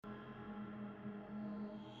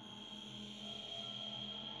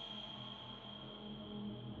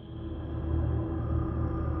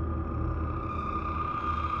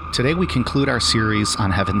Today we conclude our series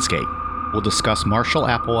on Heaven's Gate. We'll discuss Marshall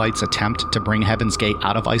Applewhite's attempt to bring Heaven's Gate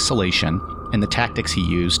out of isolation and the tactics he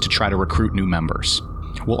used to try to recruit new members.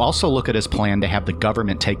 We'll also look at his plan to have the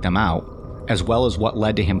government take them out, as well as what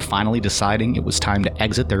led to him finally deciding it was time to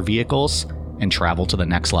exit their vehicles and travel to the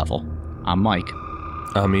next level. I'm Mike.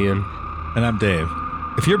 I'm Ian. And I'm Dave.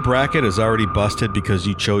 If your bracket is already busted because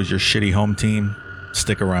you chose your shitty home team,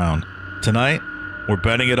 stick around. Tonight, we're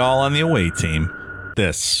betting it all on the away team.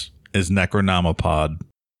 This is Necronomipod.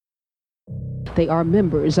 They are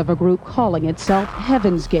members of a group calling itself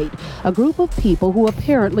Heaven's Gate, a group of people who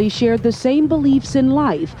apparently shared the same beliefs in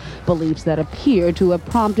life, beliefs that appear to have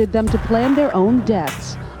prompted them to plan their own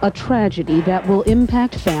deaths. A tragedy that will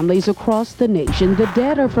impact families across the nation. The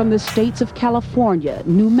dead are from the states of California,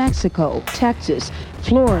 New Mexico, Texas,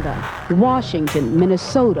 Florida, Washington,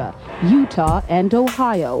 Minnesota, Utah, and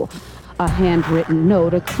Ohio. A handwritten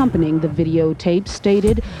note accompanying the videotape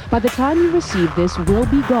stated, "By the time you receive this, we'll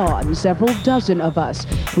be gone, several dozen of us.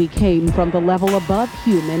 We came from the level above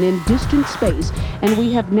human in distant space, and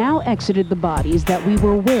we have now exited the bodies that we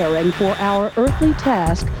were wearing for our earthly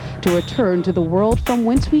task to return to the world from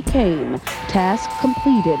whence we came. Task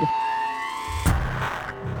completed."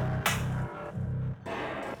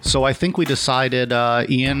 So I think we decided,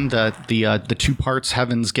 Ian, that the two parts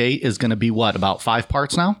Heaven's Gate is going to be what, about 5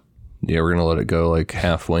 parts now? Yeah, we're going to let it go like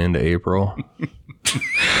halfway into April.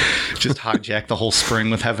 Just hijack the whole spring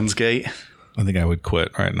with Heaven's Gate. I think I would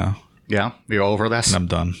quit right now. Yeah? You're over this? I'm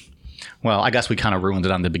done. Well, I guess we kind of ruined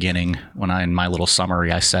it on the beginning when in my little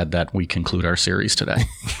summary, I said that we conclude our series today.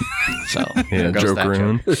 So, yeah, joke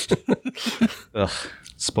ruined. Ugh,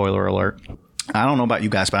 spoiler alert. I don't know about you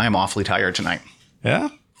guys, but I am awfully tired tonight. Yeah?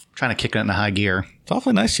 Trying to kick it into high gear. It's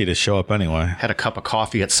awfully nice of you to show up anyway. Had a cup of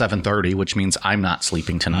coffee at 7:30, which means I'm not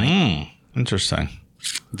sleeping tonight. Interesting.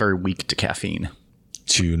 Very weak to caffeine.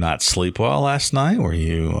 Did you not sleep well last night? Were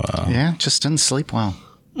you... Yeah, just didn't sleep well.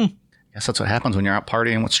 Guess that's what happens when you're out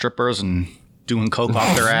partying with strippers and doing coke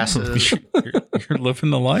off their asses. You're living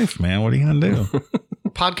the life, man. What are you going to do?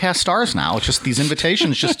 We're podcast stars now. It's just these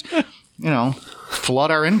invitations just,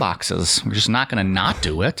 flood our inboxes. We're just not going to not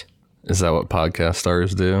do it. Is that what podcast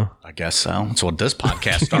stars do? I guess so. That's what this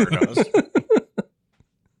podcast star does.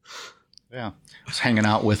 Yeah. I was hanging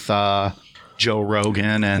out with Joe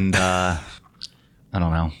Rogan and, I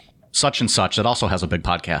don't know, such and such that also has a big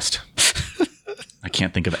podcast. I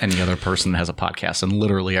can't think of any other person that has a podcast, and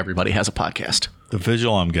literally everybody has a podcast. The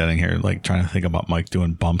visual I'm getting here, like trying to think about Mike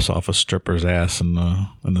doing bumps off a stripper's ass in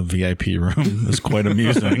the VIP room is quite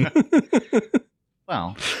amusing.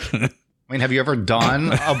 Well... I mean, have you ever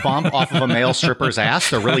done a bump off of a male stripper's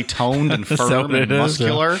ass? They're really toned and firm and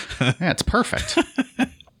muscular. Yeah, it's perfect. Yeah,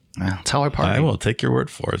 that's how I party. I will take your word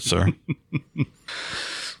for it, sir.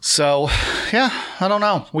 So, yeah, I don't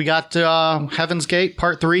know. We got Heaven's Gate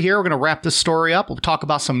Part 3 here. We're going to wrap this story up. We'll talk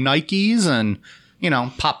about some Nikes and,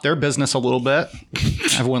 pop their business a little bit.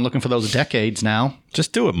 Everyone looking for those decades now.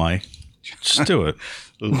 Just do it, Mike. Just do it.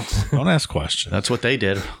 Don't ask questions. That's what they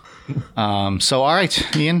did. So, all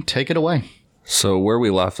right, Ian, take it away. So where we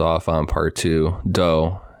left off on part 2,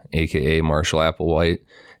 Doe, a.k.a. Marshall Applewhite,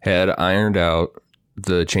 had ironed out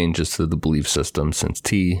the changes to the belief system since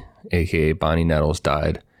T, a.k.a. Bonnie Nettles,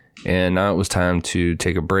 died. And now it was time to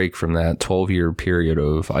take a break from that 12-year period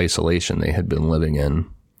of isolation they had been living in.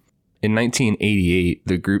 In 1988,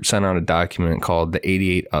 the group sent out a document called the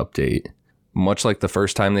 88 Update. Much like the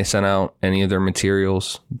first time they sent out any of their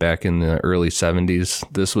materials back in the early 70s,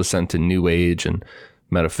 this was sent to New Age and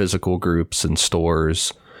metaphysical groups and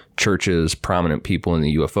stores, churches, prominent people in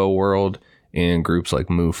the UFO world, and groups like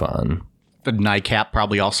MUFON. The NICAP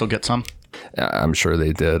probably also get some. I'm sure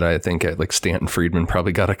they did. I think like Stanton Friedman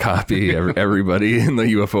probably got a copy. Everybody in the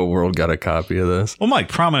UFO world got a copy of this. Well, Mike,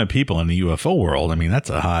 prominent people in the UFO world. I mean, that's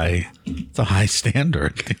a high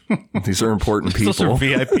standard. These are important people. Those are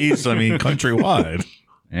VIPs. I mean, countrywide.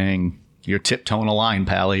 Dang, you're tiptoeing a line,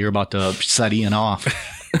 Pally. You're about to set Ian off.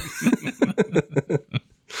 Do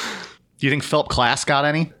you think Philip Klass got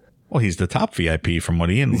any? Well, he's the top VIP from what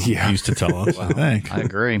Ian used to tell us. I think. I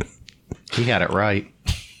agree. He had it right.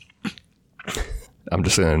 I'm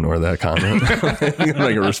just going to ignore that comment. I'm not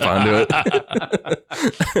going to respond to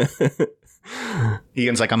it.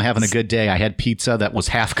 Ian's like, I'm having a good day. I had pizza that was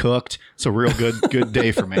half cooked. It's a real good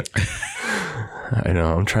day for me. I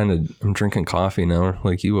know. I'm drinking coffee now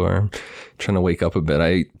like you are. I'm trying to wake up a bit. I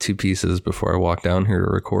ate 2 pieces before I walked down here to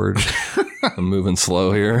record. I'm moving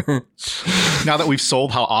slow here. Now that we've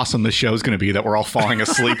sold how awesome this show's going to be, that we're all falling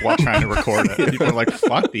asleep while trying to record it. People are like,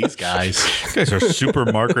 fuck these guys. These guys are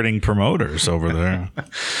super marketing promoters over there.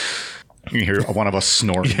 You hear one of us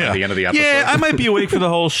snoring at the end of the episode. Yeah, I might be awake for the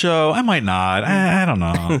whole show. I might not. I don't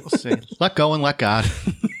know. We'll see. Let go and let God.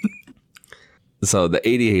 So the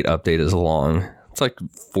 88 update is long. It's like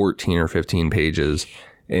 14 or 15 pages.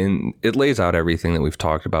 And it lays out everything that we've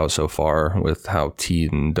talked about so far with how T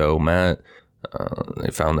and Doe met.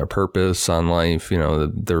 They found their purpose on life. You know,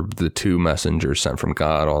 they're the two messengers sent from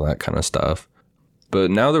God, all that kind of stuff.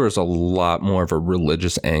 But now there was a lot more of a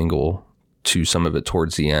religious angle to some of it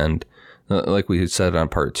towards the end. Like we said on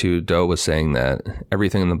part 2, Doe was saying that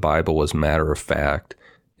everything in the Bible was matter of fact.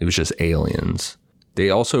 It was just aliens. They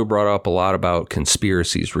also brought up a lot about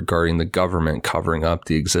conspiracies regarding the government covering up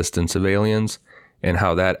the existence of aliens and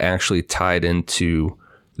how that actually tied into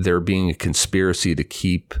there being a conspiracy to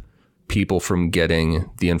keep people from getting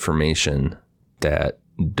the information that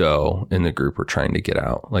Doe and the group were trying to get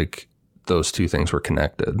out. Like, those two things were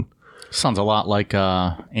connected. Sounds a lot like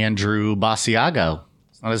Andrew Basiago.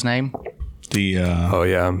 Is that his name?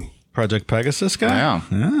 The Project Pegasus guy? Yeah.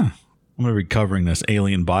 I'm going to be covering this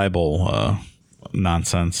alien Bible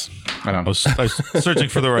nonsense. I don't know. I was searching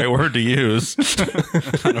for the right word to use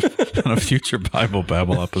on a future Bible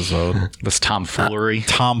Babble episode. This tomfoolery.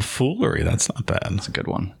 Tomfoolery. That's not bad. That's a good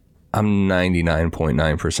one. I'm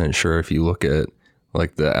 99.9% sure if you look at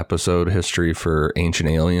like the episode history for Ancient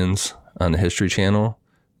Aliens on the History Channel,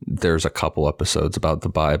 there's a couple episodes about the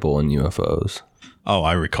Bible and UFOs. Oh,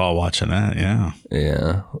 I recall watching that. Yeah.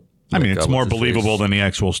 Yeah. I mean, it's more believable than the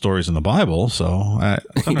actual stories in the Bible, so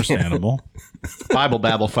it's understandable. Bible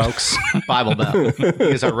Babble, folks. Bible Babble.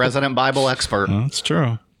 He's our resident Bible expert. That's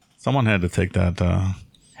true. Someone had to take that.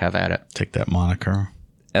 Have at it. Take that moniker.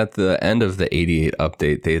 At the end of the 88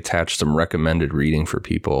 update, they attached some recommended reading for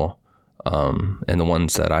people. And the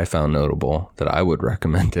ones that I found notable that I would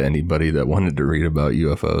recommend to anybody that wanted to read about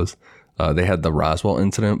UFOs, they had the Roswell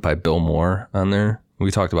incident by Bill Moore on there. We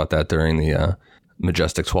talked about that during the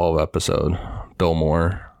Majestic 12 episode. Bill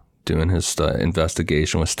Moore doing his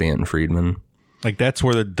investigation with Stanton Friedman. Like, that's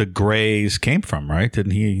where the Greys came from, right?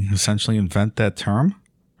 Didn't he essentially invent that term?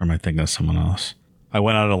 Or am I thinking of someone else? I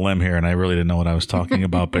went out on a limb here, and I really didn't know what I was talking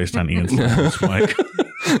about based on Ian's mic.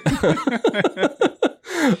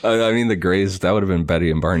 I mean, the Greys, that would have been Betty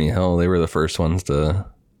and Barney Hill. They were the first ones to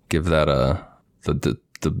give that the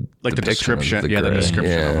description. Yeah, the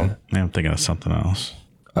description of them. Yeah, I'm thinking of something else.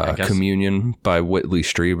 Communion by Whitley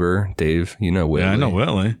Strieber. Dave, you know Whitley. Yeah, I know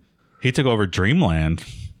Whitley. He took over Dreamland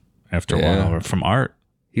after a while from Art.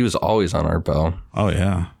 He was always on Art Bell. Oh,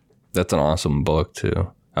 yeah. That's an awesome book,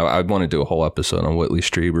 too. I'd want to do a whole episode on Whitley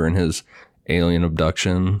Strieber and his alien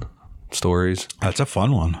abduction stories. That's a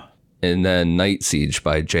fun one. And then Night Siege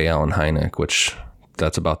by J. Allen Hynek, which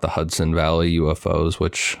that's about the Hudson Valley UFOs,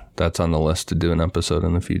 which that's on the list to do an episode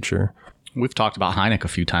in the future. We've talked about Hynek a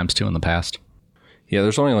few times, too, in the past. Yeah,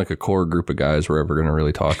 there's only like a core group of guys we're ever going to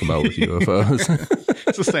really talk about with UFOs.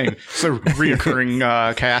 It's the same. It's a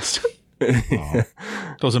reoccurring cast. Oh.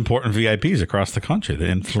 Those important VIPs across the country, the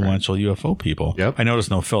influential UFO people. Yep. I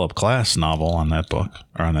noticed no Philip Glass novel on that book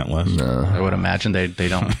or on that list. No. I would imagine they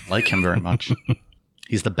don't like him very much.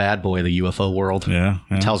 He's the bad boy of the UFO world. Yeah.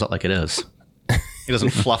 He tells it like it is. He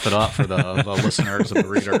doesn't fluff it up for the listeners and the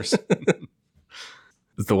readers.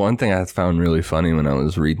 The one thing I found really funny when I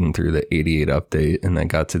was reading through the 88 update and I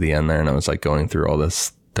got to the end there and I was like going through all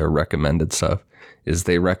this, their recommended stuff, is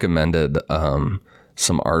they recommended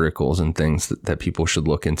some articles and things that people should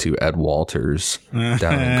look into. Ed Walters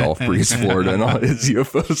down in Gulf Breeze, Florida, and all his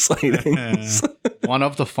UFO sightings. One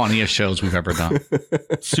of the funniest shows we've ever done.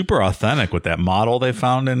 Super authentic with that model they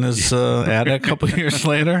found in his attic a couple years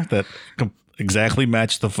later that exactly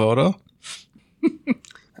matched the photo.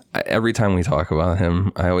 Every time we talk about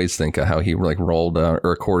him, I always think of how he like rolled out,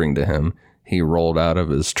 or according to him, he rolled out of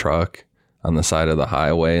his truck on the side of the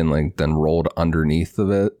highway and like then rolled underneath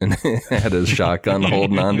of it and had his shotgun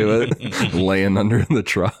holding onto it, laying under the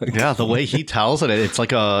truck. Yeah, the way he tells it, it's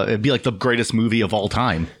like it'd be like the greatest movie of all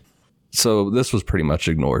time. So this was pretty much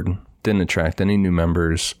ignored. Didn't attract any new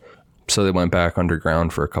members. So they went back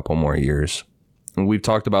underground for a couple more years. And we've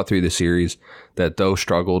talked about through the series that Doe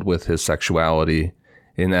struggled with his sexuality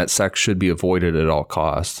and that sex should be avoided at all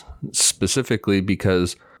costs, specifically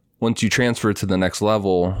because once you transfer to the next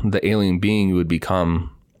level, the alien being you would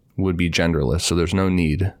become would be genderless. So there's no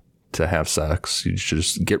need to have sex. You should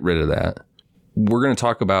just get rid of that. We're going to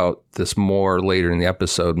talk about this more later in the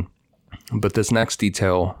episode, but this next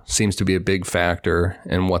detail seems to be a big factor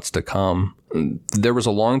in what's to come. There was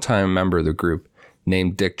a longtime member of the group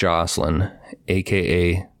named Dick Jocelyn,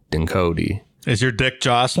 a.k.a. Dinkody. Is your dick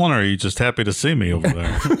Jocelyn, or are you just happy to see me over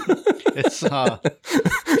there? It's got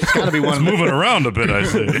to be one of Moving around a bit, I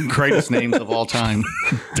see. the greatest names of all time.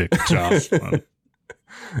 Dick Jocelyn.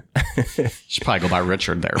 Should probably go by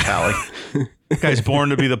Richard there, Pally. Guy's born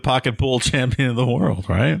to be the pocket pool champion of the world,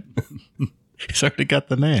 right? He's already got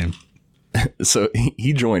the name. So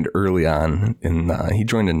he joined early on, and he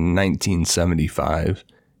joined in 1975.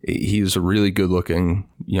 He was a really good-looking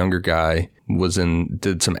younger guy.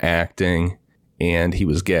 Did some acting, and he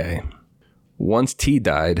was gay. Once T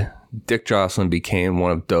died, Dick Jocelyn became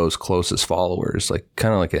one of Doe's closest followers,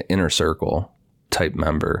 kind of like an inner circle type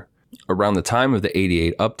member. Around the time of the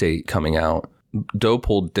 88 update coming out, Doe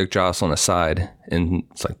pulled Dick Jocelyn aside, and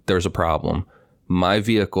it's like, there's a problem. My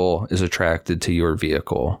vehicle is attracted to your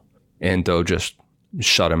vehicle. And Doe just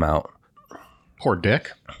shut him out. Poor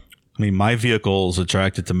Dick. I mean, my vehicle is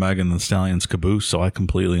attracted to Megan Thee Stallion's caboose, so I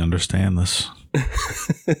completely understand this.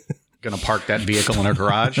 Gonna park that vehicle in her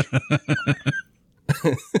garage.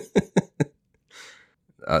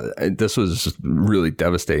 This was really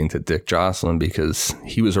devastating to Dick Jocelyn because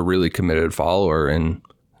he was a really committed follower, and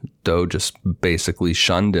Doe just basically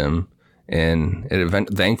shunned him. And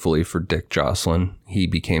thankfully for Dick Jocelyn, he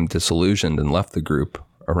became disillusioned and left the group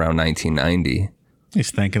around 1990.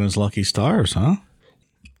 He's thanking his lucky stars, huh?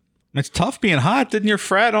 It's tough being hot. Didn't your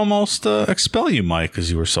frat almost expel you, Mike, because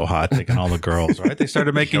you were so hot taking all the girls, right? They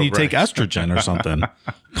started making you take estrogen or something.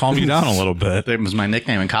 Calm you down a little bit. It was my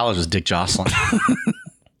nickname in college was Dick Jocelyn.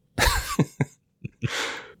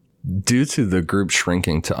 Due to the group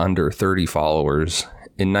shrinking to under 30 followers,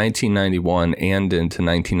 in 1991 and into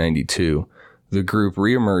 1992, the group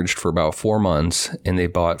reemerged for about 4 months, and they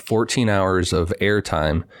bought 14 hours of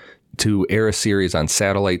airtime to air a series on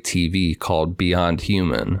satellite TV called Beyond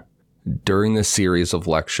Human. During this series of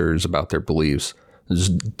lectures about their beliefs,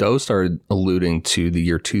 Doe started alluding to the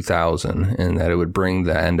year 2000 and that it would bring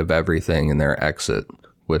the end of everything and their exit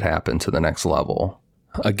would happen to the next level.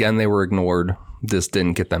 Again, they were ignored. This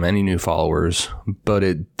didn't get them any new followers, but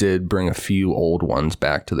it did bring a few old ones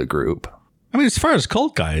back to the group. I mean, as far as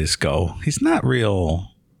cult guys go, he's not really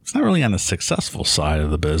on the successful side of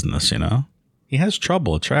the business, you know? He has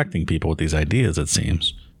trouble attracting people with these ideas, it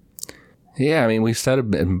seems. Yeah, I mean, we said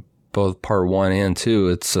it in both part 1 and 2.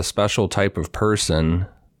 It's a special type of person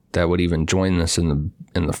that would even join this in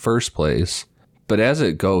the first place. But as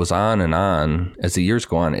it goes on and on, as the years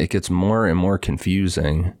go on, it gets more and more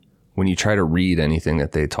confusing when you try to read anything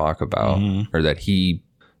that they talk about or that he,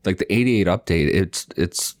 like the 88 update,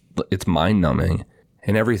 it's mind-numbing,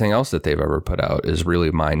 and everything else that they've ever put out is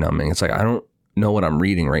really mind-numbing. It's like, I don't know what I'm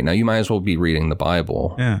reading right now. You might as well be reading the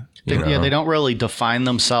Bible. Yeah. They don't really define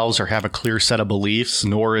themselves or have a clear set of beliefs,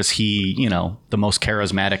 nor is he, the most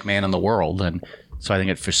charismatic man in the world. And so I think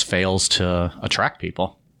it just fails to attract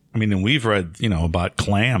people. I mean, and we've read, about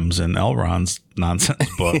clams in L. Ron's nonsense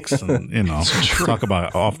books and, talk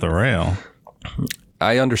about off the rail.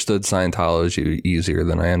 I understood Scientology easier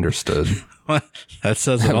than I understood. That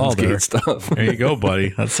says it all there. Stuff. There you go, buddy.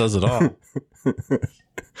 That says it all.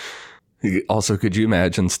 Also, could you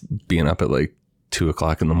imagine being up at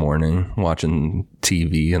 2:00 in the morning watching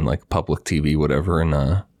TV and public TV, whatever,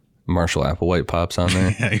 and Marshall Applewhite pops on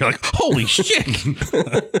there? Yeah, you're like, holy shit.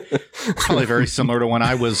 Probably very similar to when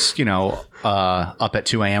I was, up at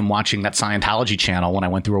 2 a.m. watching that Scientology channel when I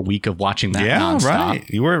went through a week of watching that nonstop. Right.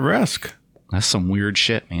 You were at risk. That's some weird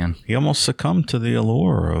shit, man. He almost succumbed to the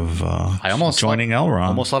allure of joining L. Ron.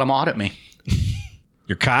 Almost let him audit me.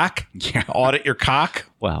 Your cock? Yeah. Audit your cock?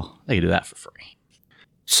 Well, they do that for free.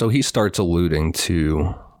 So he starts alluding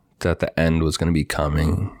to that the end was going to be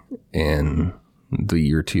coming and the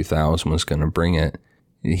year 2000 was going to bring it.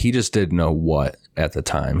 He just didn't know what at the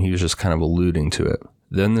time. He was just kind of alluding to it.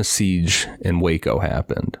 Then the siege in Waco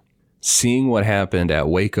happened. Seeing what happened at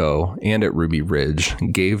Waco and at Ruby Ridge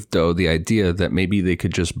gave Doe the idea that maybe they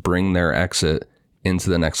could just bring their exit into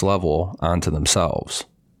the next level onto themselves.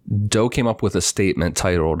 Doe came up with a statement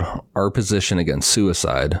titled Our Position Against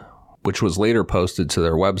Suicide, which was later posted to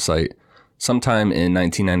their website sometime in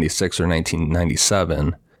 1996 or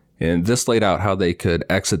 1997. And this laid out how they could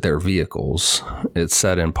exit their vehicles. It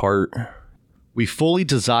said in part, we fully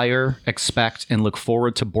desire, expect, and look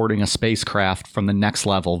forward to boarding a spacecraft from the next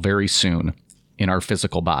level very soon in our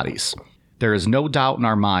physical bodies. There is no doubt in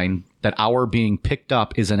our mind that our being picked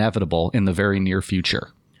up is inevitable in the very near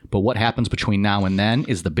future. But what happens between now and then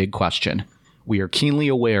is the big question. We are keenly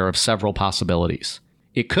aware of several possibilities.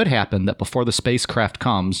 It could happen that before the spacecraft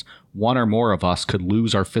comes, one or more of us could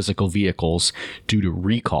lose our physical vehicles due to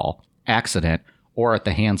recall, accident, or at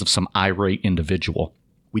the hands of some irate individual.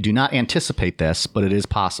 We do not anticipate this, but it is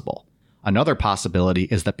possible. Another possibility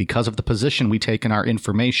is that because of the position we take in our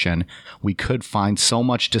information, we could find so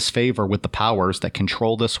much disfavor with the powers that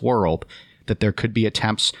control this world that there could be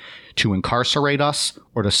attempts to incarcerate us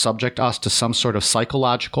or to subject us to some sort of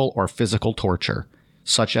psychological or physical torture,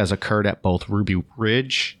 such as occurred at both Ruby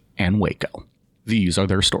Ridge and Waco. These are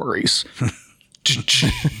their stories.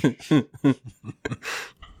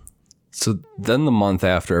 So then the month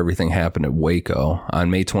after everything happened at Waco,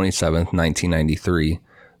 on May 27th, 1993,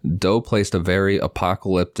 Doe placed a very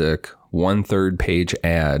apocalyptic 1/3 page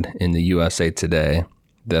ad in the USA Today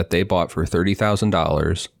that they bought for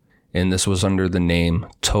 $30,000, and this was under the name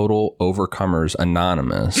Total Overcomers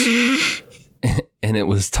Anonymous, and it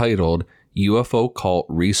was titled UFO Cult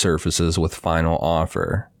Resurfaces with Final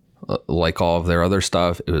Offer. Like all of their other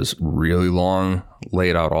stuff, it was really long,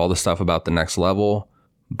 laid out all the stuff about the next level,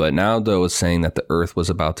 but now Doe is saying that the Earth was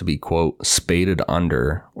about to be, quote, spaded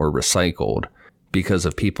under or recycled because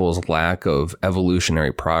of people's lack of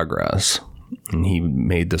evolutionary progress. And he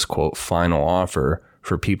made this, quote, final offer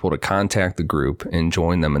for people to contact the group and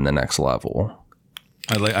join them in the next level.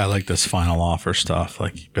 I like this final offer stuff.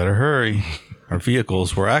 Like, you better hurry. Our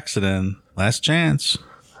vehicles were accident. Last chance.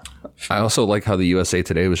 I also like how the USA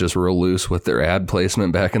Today was just real loose with their ad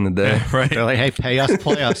placement back in the day. Right. They're like, hey, pay us,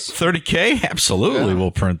 play us. $30K? Absolutely,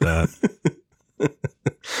 we'll print that.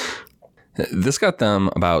 This got them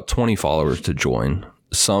about 20 followers to join,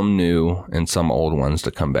 some new and some old ones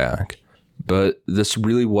to come back. But this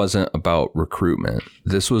really wasn't about recruitment.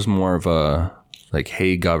 This was more of a, like,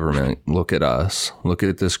 hey, government, look at us. Look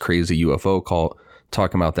at this crazy UFO cult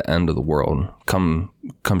talking about the end of the world. Come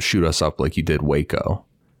shoot us up like you did Waco.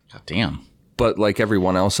 God damn. But like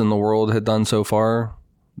everyone else in the world had done so far,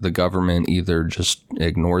 the government either just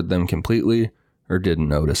ignored them completely or didn't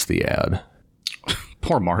notice the ad.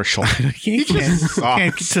 Poor Marshall. He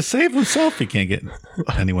can't to save himself, he can't get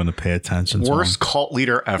anyone to pay attention to Worst him. cult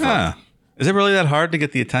leader ever. Yeah. Is it really that hard to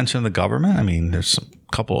get the attention of the government? I mean, there's a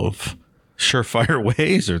couple of surefire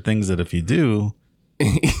ways or things that if you do,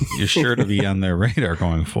 you're sure to be on their radar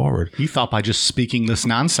going forward. He thought by just speaking this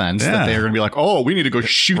nonsense that they were going to be like, oh, we need to go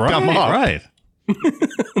shoot them up. Right.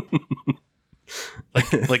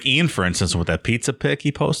 like Ian, for instance, with that pizza pic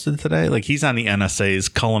he posted today, like he's on the NSA's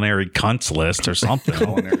culinary cunts list or something.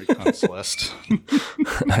 Culinary cunts list.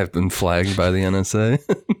 I've been flagged by the NSA.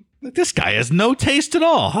 Like, this guy has no taste at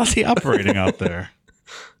all. How's he operating out there?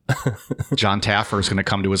 John Taffer is going to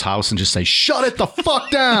come to his house and just say, shut it the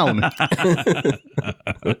fuck down.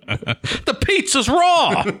 The pizza's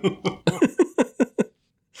raw.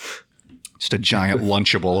 Just a giant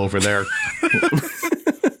Lunchable over there.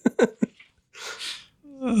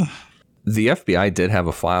 The FBI did have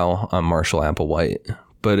a file on Marshall Applewhite,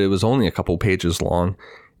 but it was only a couple pages long,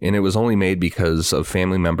 and it was only made because of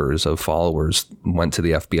family members of followers went to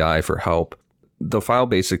the FBI for help. The file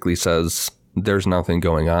basically says there's nothing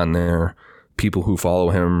going on there. People who follow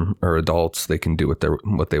him are adults. They can do what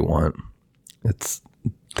they want.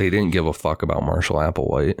 They didn't give a fuck about Marshall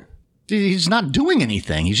Applewhite. He's not doing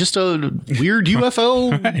anything. He's just a weird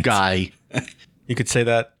UFO guy. You could say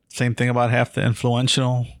that same thing about half the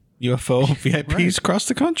influential UFO VIPs across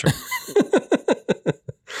the country.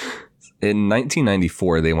 In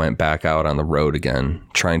 1994, they went back out on the road again,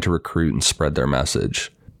 trying to recruit and spread their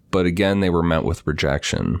message. But again, they were met with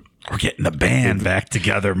rejection. We're getting the band back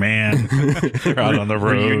together, man. They're out on the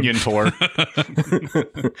road. Reunion tour.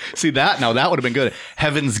 See that? Now that would have been good.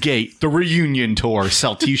 Heaven's Gate, the reunion tour.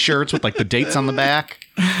 Sell T-shirts with like the dates on the back.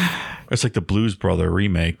 It's like the Blues Brother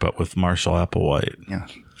remake, but with Marshall Applewhite. Yeah,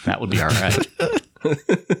 that would be all right.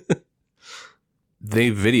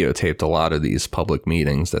 They videotaped a lot of these public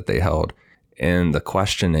meetings that they held, and the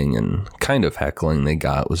questioning and kind of heckling they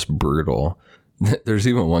got was brutal. There's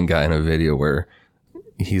even one guy in a video where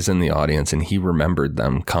he's in the audience and he remembered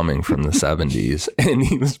them coming from the 70s, and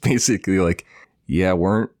he was basically like, yeah,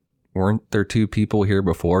 weren't there two people here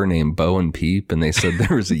before named Bo and Peep, and they said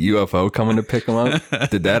there was a UFO coming to pick them up?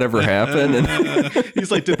 Did that ever happen? And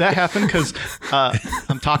he's like, did that happen? Because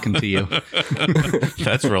I'm talking to you.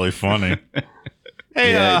 That's really funny.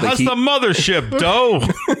 Hey, Yeah, like how's the mothership, Doe?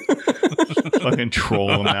 Fucking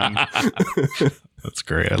trolling them. That's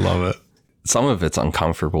great. I love it. some of it's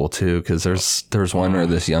uncomfortable too, because there's one where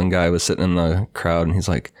this young guy was sitting in the crowd and he's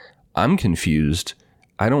like, I'm confused.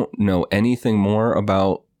 I don't know anything more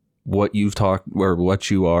about what you've talked or what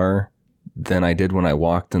you are than I did when I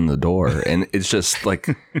walked in the door. And it's just like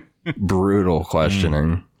brutal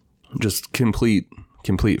questioning. Just complete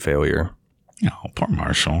failure. Oh, poor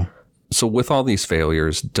Marshall. So with all these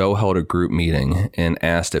failures, Doe held a group meeting and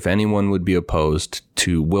asked if anyone would be opposed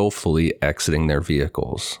to willfully exiting their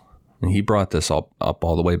vehicles. And he brought this up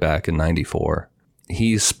all the way back in 94.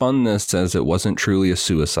 He spun this as it wasn't truly a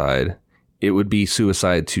suicide. It would be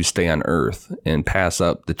suicide to stay on Earth and pass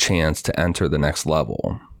up the chance to enter the next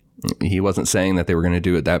level. He wasn't saying that they were going to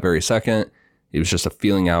do it that very second. It was just a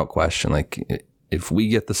feeling out question. Like, if we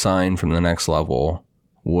get the sign from the next level,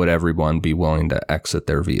 would everyone be willing to exit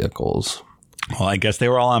their vehicles? Well, I guess they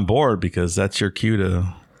were all on board because that's your cue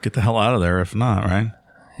to get the hell out of there. If not, right?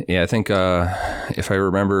 Yeah, I think if I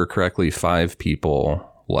remember correctly, 5 people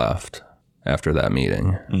left after that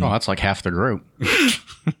meeting. Oh, that's like half the group.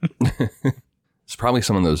 It's probably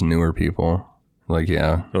some of those newer people. Like,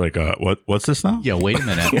 yeah. They're like, what's this now? Yeah, wait a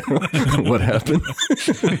minute. What happened?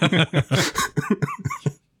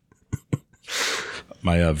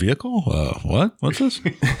 My vehicle? What? What's this?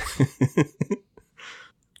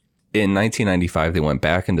 In 1995, they went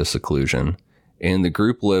back into seclusion, and the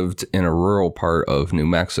group lived in a rural part of New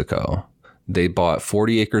Mexico. They bought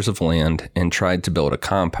 40 acres of land and tried to build a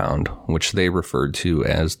compound, which they referred to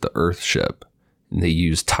as the Earthship. They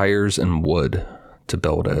used tires and wood to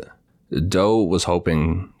build it. Doe was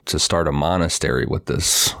hoping to start a monastery with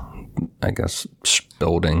this, I guess,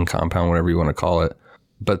 building, compound, whatever you want to call it.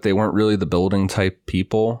 But they weren't really the building type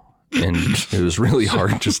people. And it was really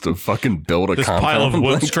hard just to fucking build a compound. Pile of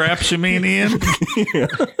wood scraps, you mean, Ian? Yeah.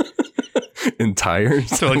 And tires.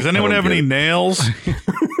 So, like, does anyone have any nails?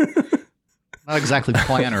 Not exactly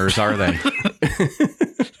planners, are they?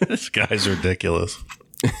 This guy's ridiculous.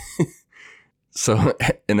 So,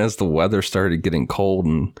 and as the weather started getting cold,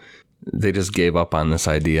 and they just gave up on this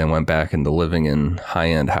idea and went back into living in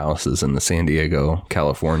high-end houses in the San Diego,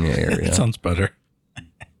 California area. That sounds better.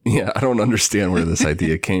 Yeah, I don't understand where this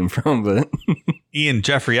idea came from, but Ian,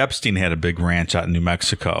 Jeffrey Epstein had a big ranch out in New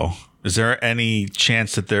Mexico. Is there any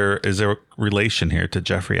chance that there a relation here to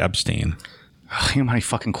Jeffrey Epstein? You know how many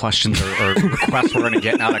fucking questions or requests we're going to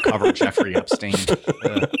get now to cover Jeffrey Epstein?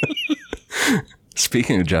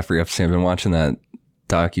 Speaking of Jeffrey Epstein, I've been watching that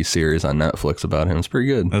docuseries on Netflix about him. It's pretty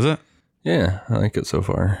good. Is it? Yeah, I like it so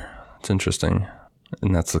far. It's interesting.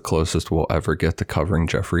 And that's the closest we'll ever get to covering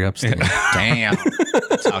Jeffrey Epstein. Damn.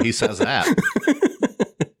 That's how he says that.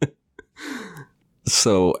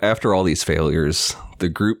 So after all these failures, the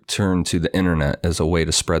group turned to the internet as a way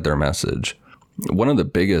to spread their message. One of the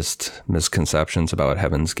biggest misconceptions about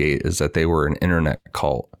Heaven's Gate is that they were an internet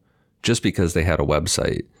cult just because they had a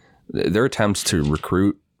website. Their attempts to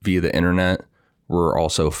recruit via the internet were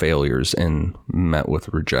also failures and met with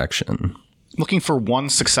rejection. Looking for one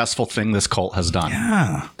successful thing this cult has done.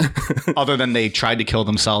 Yeah. Other than they tried to kill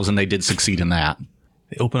themselves and they did succeed in that.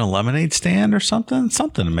 They open a lemonade stand or something?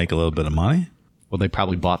 Something to make a little bit of money. Well, they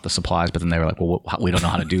probably bought the supplies, but then they were like, well, we don't know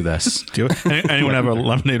how to do this. Do anyone have a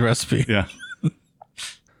lemonade recipe? Yeah.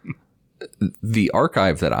 The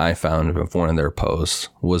archive that I found of one of their posts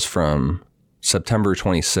was from September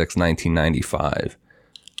 26, 1995.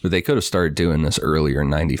 But they could have started doing this earlier in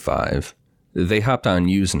 95. They hopped on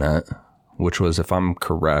Usenet, which was, if I'm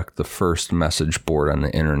correct, the first message board on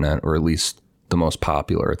the internet, or at least the most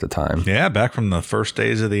popular at the time. Yeah, back from the first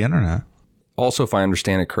days of the internet. Also, if I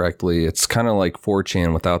understand it correctly, it's kind of like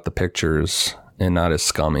 4chan without the pictures and not as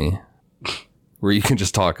scummy, where you can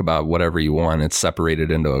just talk about whatever you want. It's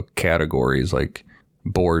separated into categories like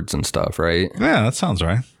boards and stuff, right? Yeah, that sounds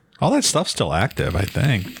right. All that stuff's still active, I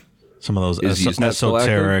think. Some of those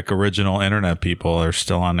esoteric original internet people are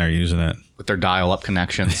still on there using it. With their dial-up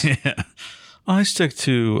connections. Yeah. I stick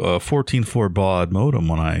to a 14.4 baud modem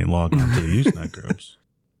when I log onto the Usenet groups.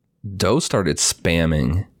 Doe started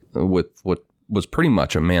spamming with what was pretty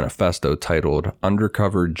much a manifesto titled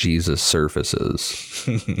Undercover Jesus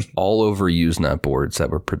Surfaces all over Usenet boards that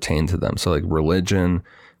would pertain to them. So like religion,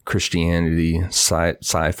 Christianity,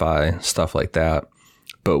 sci-fi, stuff like that.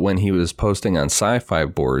 But when he was posting on sci-fi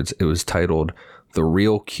boards, it was titled The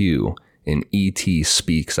Real Q and E.T.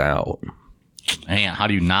 Speaks Out. Man, how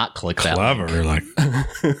do you not click that? Clever. Like,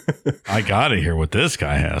 I gotta hear what this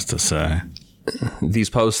guy has to say.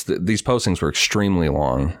 These postings were extremely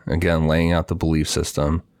long, again, laying out the belief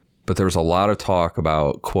system. But there was a lot of talk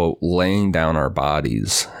about, quote, laying down our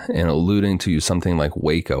bodies and alluding to something like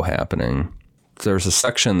Waco happening. There's a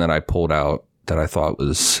section that I pulled out that I thought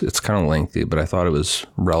it's kind of lengthy, but I thought it was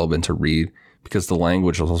relevant to read because the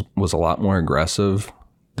language was a lot more aggressive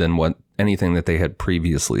than anything that they had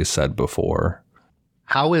previously said before.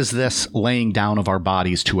 How is this laying down of our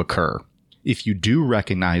bodies to occur? If you do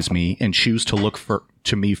recognize me and choose to look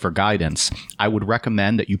to me for guidance, I would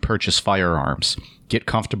recommend that you purchase firearms, get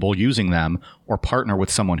comfortable using them, or partner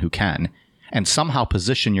with someone who can, and somehow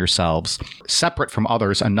position yourselves separate from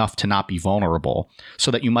others enough to not be vulnerable,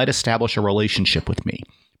 so that you might establish a relationship with me,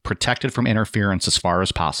 protected from interference as far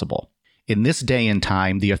as possible. In this day and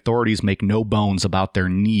time, the authorities make no bones about their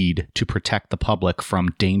need to protect the public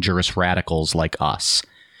from dangerous radicals like us.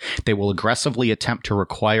 They will aggressively attempt to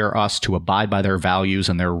require us to abide by their values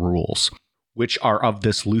and their rules, which are of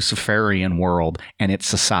this Luciferian world and its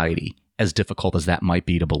society, as difficult as that might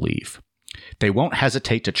be to believe. They won't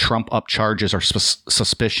hesitate to trump up charges or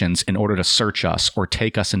suspicions in order to search us or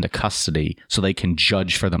take us into custody so they can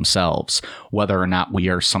judge for themselves whether or not we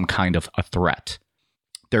are some kind of a threat.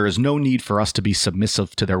 There is no need for us to be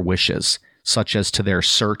submissive to their wishes, such as to their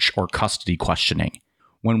search or custody questioning,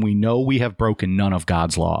 when we know we have broken none of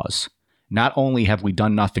God's laws. Not only have we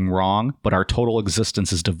done nothing wrong, but our total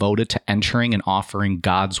existence is devoted to entering and offering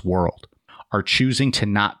God's world. Our choosing to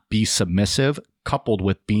not be submissive, coupled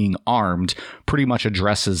with being armed, pretty much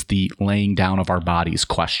addresses the laying down of our bodies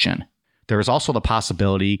question. There is also the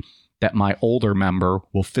possibility that my older member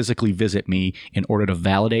will physically visit me in order to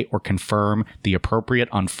validate or confirm the appropriate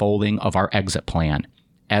unfolding of our exit plan,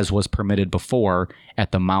 as was permitted before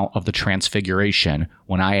at the Mount of the Transfiguration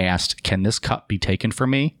when I asked, "Can this cup be taken from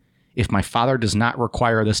me?" If my Father does not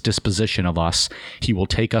require this disposition of us, he will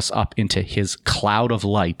take us up into his cloud of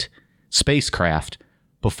light, spacecraft,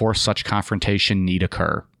 before such confrontation need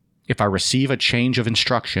occur. If I receive a change of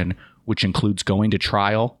instruction, which includes going to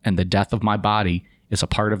trial and the death of my body is a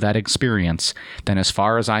part of that experience, then as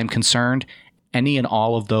far as I am concerned, any and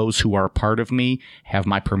all of those who are a part of me have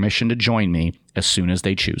my permission to join me as soon as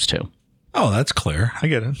they choose to. Oh, that's clear. I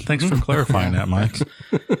get it. Thanks for clarifying that, Mike.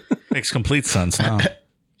 Makes complete sense now.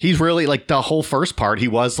 He's really like the whole first part. He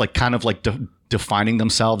was like kind of like defining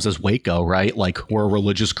themselves as Waco, right? Like we're a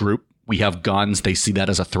religious group. We have guns. They see that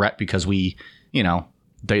as a threat because we,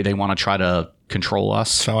 they want to try to control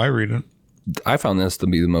us. That's how I read it. I found this to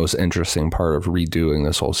be the most interesting part of redoing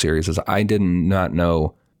this whole series is I did not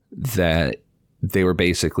know that they were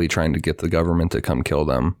basically trying to get the government to come kill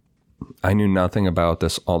them. I knew nothing about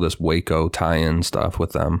all this Waco tie-in stuff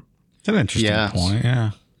with them. That's an interesting point.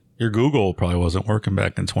 Yeah. Your Google probably wasn't working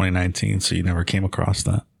back in 2019, so you never came across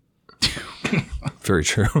that. Very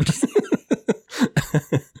true.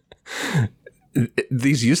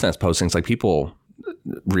 These Usenet postings, like people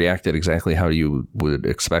reacted exactly how you would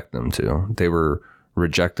expect them to. They were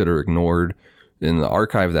rejected or ignored. In the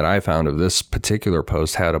archive that I found of this particular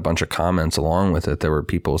post had a bunch of comments along with it. There were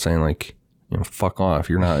people saying like, fuck off.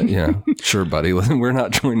 You're not, sure, buddy. We're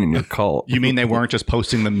not joining your cult. You mean they weren't just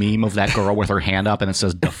posting the meme of that girl with her hand up and it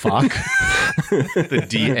says, "the fuck"? The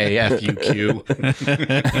DAFUQ.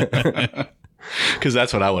 Because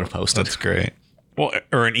that's what I would have posted. That's great. Well,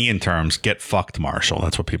 or in Ian terms, get fucked, Marshall.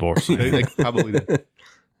 That's what people were saying. They probably did.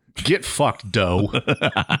 Get fucked, Doe.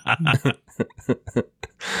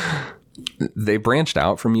 They branched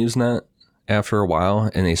out from Usenet after a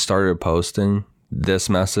while and they started posting this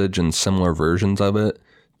message and similar versions of it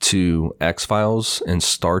to X-Files and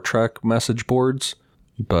Star Trek message boards.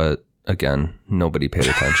 But again, nobody paid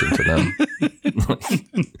attention to them.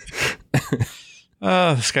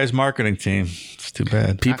 This guy's marketing team. It's too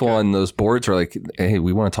bad. People on those boards are like, "Hey,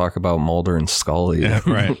 we want to talk about Mulder and Scully." Yeah,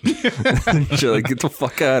 right. You're like, "Get the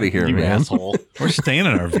fuck out of here, You man." asshole. We're staying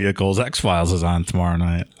in our vehicles. X-Files is on tomorrow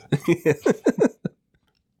night.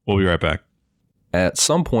 We'll be right back. At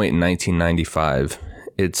some point in 1995,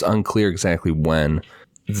 it's unclear exactly when,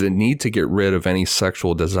 the need to get rid of any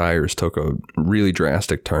sexual desires took a really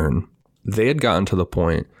drastic turn. They had gotten to the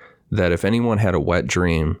point that if anyone had a wet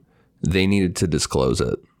dream, they needed to disclose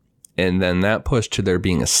it. And then that pushed to there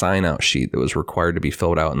being a sign-out sheet that was required to be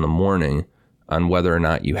filled out in the morning on whether or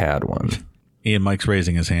not you had one. Ian, Mike's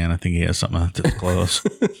raising his hand. I think he has something to disclose.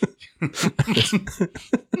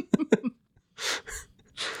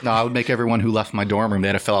 No, I would make everyone who left my dorm room, they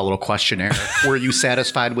had to fill out a little questionnaire. Were you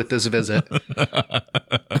satisfied with this visit?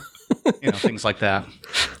 Things like that.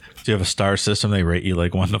 Do you have a star system? They rate you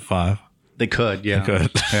like 1 to 5. They could, yeah. They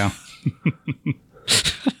could. Yeah.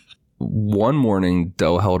 One morning,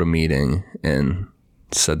 Doe held a meeting and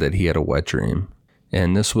said that he had a wet dream.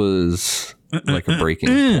 And this was like a breaking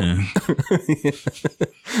point.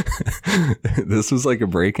 This was like a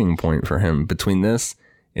breaking point for him. Between this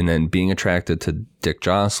and then being attracted to Dick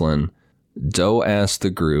Jocelyn, Doe asked the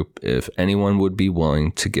group if anyone would be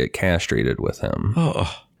willing to get castrated with him.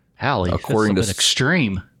 Oh, Hallie, According that's a to bit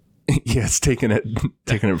extreme. Yeah, it's taking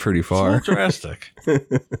it pretty far. so drastic.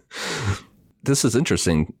 This is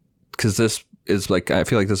interesting because this is like, I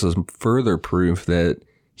feel like this is further proof that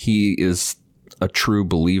he is a true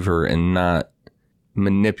believer and not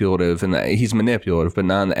manipulative, and that he's manipulative, but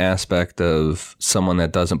not in the aspect of someone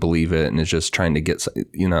that doesn't believe it and is just trying to get,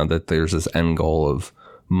 that there's this end goal of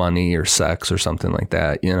money or sex or something like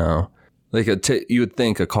that, like you would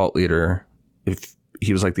think a cult leader, if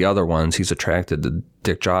he was like the other ones. He's attracted to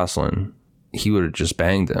Dick Jocelyn. He would have just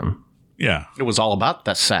banged him. Yeah. It was all about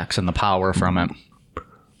the sex and the power from it.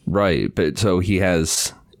 Right. But so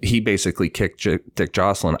he basically kicked Dick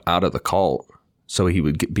Jocelyn out of the cult so he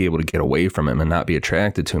would be able to get away from him and not be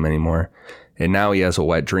attracted to him anymore. And now he has a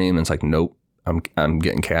wet dream and it's like, nope, I'm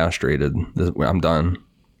getting castrated. I'm done.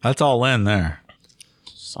 That's all in there.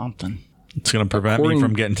 Something. It's going to prevent me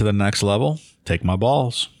from getting to the next level. Take my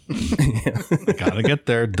balls. Gotta get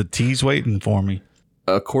there. The tea's waiting for me.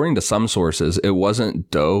 According to some sources, it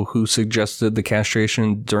wasn't Doe who suggested the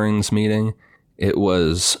castration during this meeting. It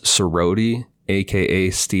was Sorority,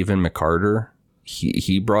 a.k.a. Stephen McCarter.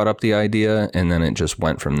 He brought up the idea, and then it just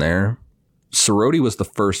went from there. Sorority was the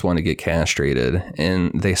first one to get castrated,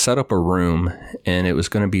 and they set up a room, and it was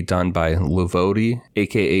going to be done by Lavoti,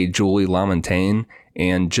 a.k.a. Julie Lamontagne,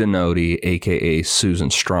 and Genotti, a.k.a. Susan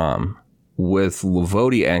Strom, with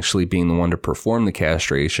Lavoti actually being the one to perform the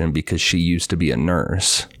castration because she used to be a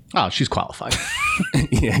nurse. Oh, she's qualified.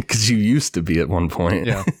 Yeah, because you used to be at one point.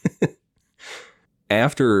 Yeah.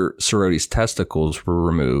 After Sorority's testicles were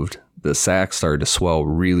removed, the sac started to swell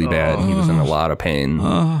really bad, and he was in a lot of pain.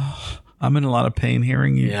 I'm in a lot of pain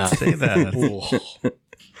hearing you say that.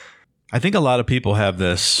 I think a lot of people have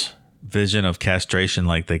this vision of castration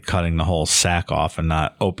like they cutting the whole sack off and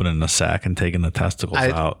not opening the sack and taking the testicles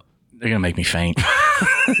out. They're going to make me faint.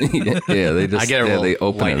 Yeah, they just they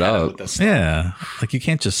open it up. Yeah, like you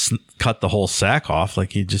can't just cut the whole sack off.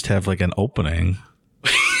 Like you just have like an opening.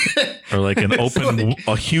 Or like an open,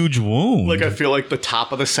 a huge wound. Like I feel like the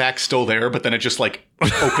top of the sack's still there, but then it just like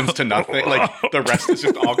opens to nothing. Like the rest is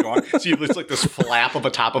just all gone. So it's like this flap of a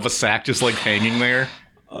top of a sack just like hanging there.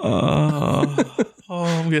 I'm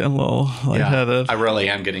getting a little lightheaded. I really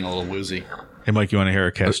am getting a little woozy. Hey, Mike, you want to hear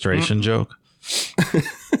a castration joke?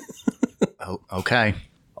 Oh, okay.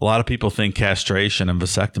 A lot of people think castration and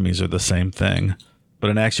vasectomies are the same thing. But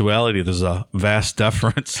in actuality, there's a vast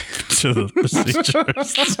difference to the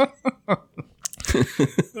procedures.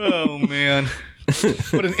 Oh, man.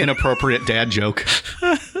 What an inappropriate dad joke.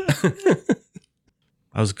 I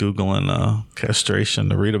was Googling castration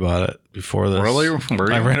to read about it before this. Really?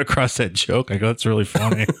 I ran across that joke. I go, it's really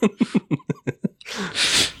funny.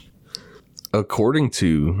 According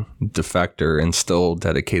to defector and still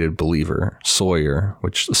dedicated believer Sawyer,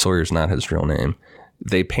 which Sawyer's not his real name,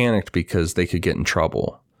 they panicked because they could get in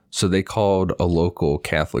trouble. So they called a local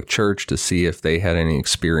Catholic church to see if they had any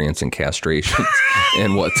experience in castrations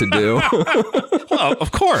and what to do. Well,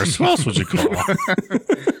 of course. Who else would you call?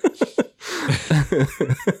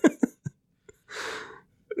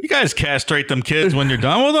 You guys castrate them kids when you're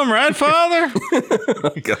done with them, right, Father?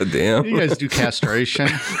 God damn. You guys do castration?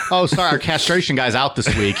 Oh, sorry. Our castration guy's out this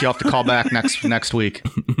week. You'll have to call back next week.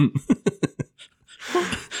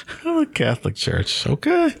 Catholic church.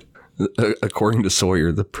 Okay. According to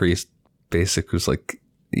Sawyer, the priest basically was like,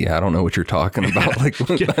 yeah, I don't know what you're talking about. Like,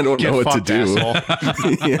 I don't know what to do.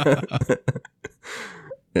 Yeah.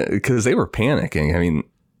 Because they were panicking. I mean,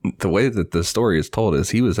 the way that the story is told is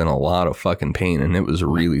he was in a lot of fucking pain and it was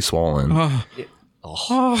really swollen. And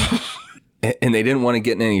they didn't want to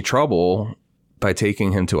get in any trouble by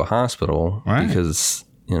taking him to a hospital because,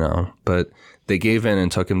 but they gave in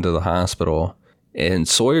and took him to the hospital. And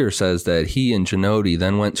Sawyer says that he and Genotti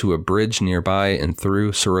then went to a bridge nearby and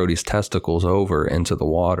threw Sorority's testicles over into the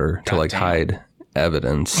water to hide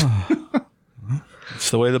evidence.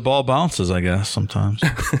 It's the way the ball bounces, I guess, sometimes.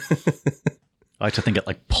 I like to think it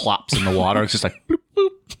like plops in the water. It's just like bloop,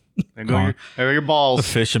 bloop. There go your balls. The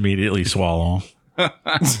fish immediately swallow. The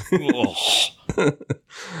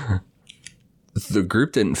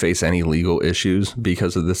group didn't face any legal issues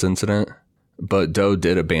because of this incident. But Doe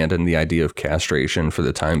did abandon the idea of castration for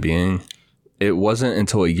the time being. It wasn't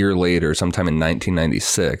until a year later, sometime in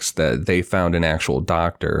 1996, that they found an actual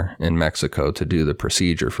doctor in Mexico to do the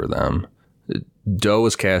procedure for them. Doe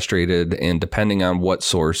was castrated, and depending on what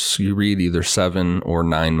source you read, either 7 or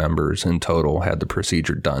 9 members in total had the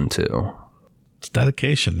procedure done too. It's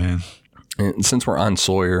dedication, man. And since we're on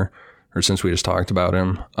Sawyer, or since we just talked about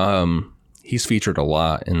him, he's featured a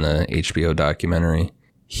lot in the HBO documentary.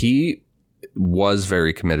 He was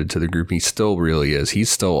very committed to the group. He still really is. He's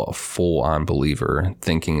still a full-on believer,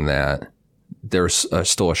 thinking that there's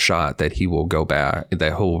still a shot that he will go back,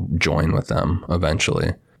 that he'll join with them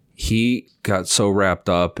eventually. He got so wrapped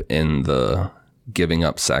up in the giving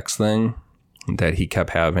up sex thing that he kept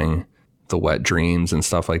having the wet dreams and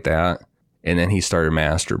stuff like that. And then he started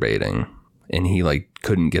masturbating and he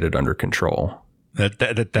couldn't get it under control.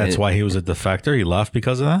 That's why he was a defector. He left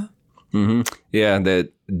because of that? Yeah,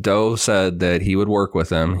 that Doe said that he would work with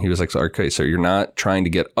him. He was like, okay, so you're not trying to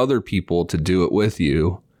get other people to do it with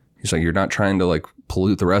you. He's like, you're not trying to like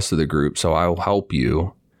pollute the rest of the group, so I'll help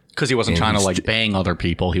you. Because he wasn't trying to like bang other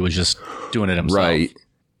people. He was just doing it himself. Right.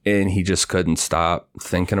 And he just couldn't stop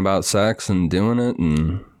thinking about sex and doing it.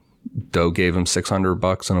 And Doe gave him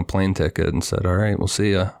 $600 and a plane ticket and said, all right, we'll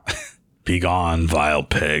see ya. Be gone, vile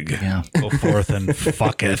pig. Yeah. Go forth and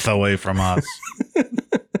fucketh away from us.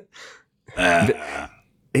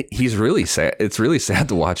 He's really sad. It's really sad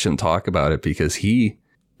to watch him talk about it because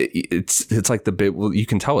it's like the big, well, you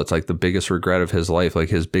can tell it's like the biggest regret of his life, like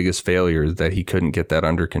his biggest failure is that he couldn't get that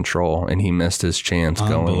under control and he missed his chance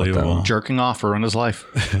going with them. Jerking off ruined his life.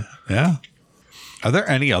 Yeah. Are there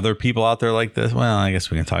any other people out there like this? Well, I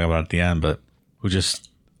guess we can talk about it at the end, but who just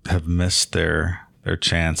have missed their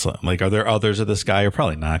chance? Like, are there others of this guy? Or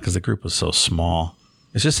probably not, because the group was so small.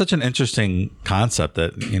 It's just such an interesting concept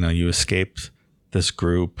that, you know, you escaped this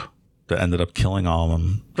group that ended up killing all of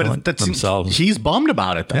them, But that's themselves. He's bummed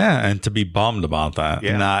about it, though. Yeah, and to be bummed about that.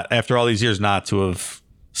 Yeah. Not after all these years, not to have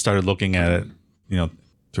started looking at it, you know,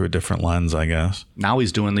 through a different lens, I guess. Now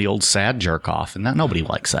he's doing the old sad jerk off, and that nobody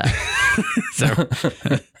likes that.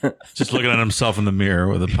 Just looking at himself in the mirror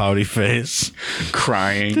with a pouty face.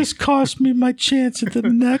 Crying. This cost me my chance at the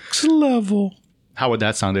next level. How would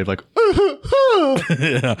that sound, Dave? Like,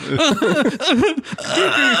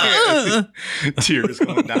 tears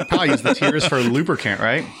going down. Probably use the tears for lubricant,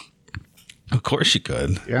 right? Of course you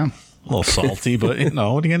could. Yeah. A little salty, but you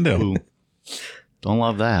know, what are you going to do? Ooh. Don't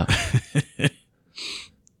love that.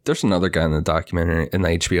 There's another guy in the documentary, in the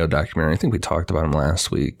HBO documentary. I think we talked about him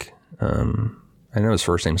last week. I know his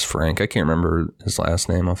first name's Frank. I can't remember his last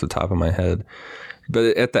name off the top of my head.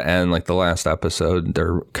 But at the end, like the last episode,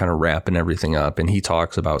 they're kind of wrapping everything up. And he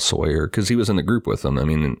talks about Sawyer because he was in the group with them. I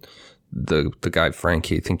mean, the guy,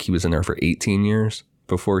 Frank, I think he was in there for 18 years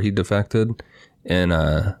before he defected. And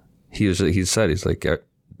he said, he's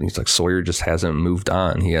like, Sawyer just hasn't moved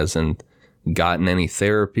on. He hasn't gotten any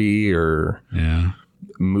therapy or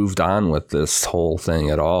moved on with this whole thing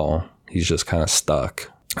at all. He's just kind of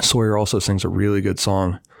stuck. Sawyer also sings a really good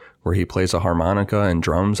song where he plays a harmonica and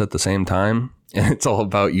drums at the same time. And it's all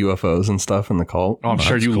about UFOs and stuff in the cult. Oh, I'm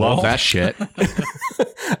sure you love that shit.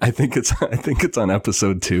 I think it's on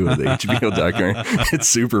episode 2 of the HBO documentary. It's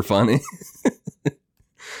super funny.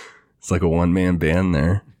 It's like a one-man band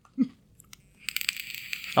there.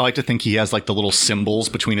 I like to think he has like the little cymbals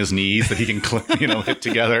between his knees that he can, hit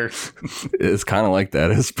together. It's kind of like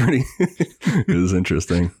that. It's pretty, it was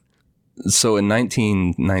interesting. So in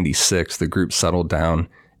 1996, the group settled down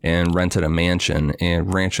and rented a mansion in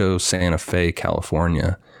Rancho Santa Fe,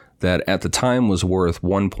 California, that at the time was worth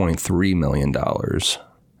 $1.3 million.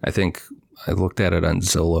 I think I looked at it on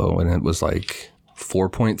Zillow and it was like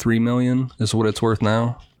 4.3 million is what it's worth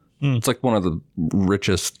now. It's like one of the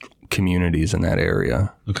richest communities in that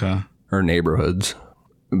area. Okay. Or neighborhoods.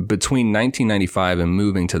 Between 1995 and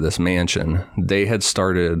moving to this mansion, they had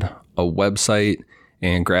started a website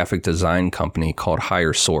and graphic design company called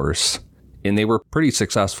Higher Source. And they were pretty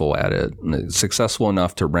successful at it. Successful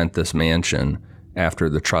enough to rent this mansion after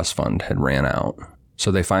the trust fund had ran out.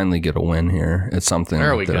 So they finally get a win here. It's something there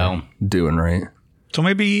that we they're go. doing right. So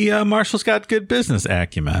maybe Marshall's got good business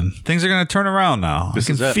acumen. Things are going to turn around now. I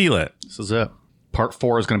can feel it. This is it. Part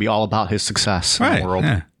 4 is going to be all about his success in the world.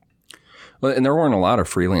 Yeah. Well, and there weren't a lot of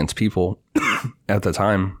freelance people at the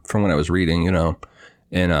time from when I was reading, and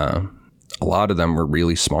a lot of them were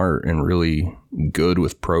really smart and really good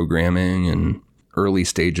with programming and early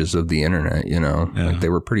stages of the internet, like they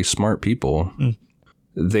were pretty smart people.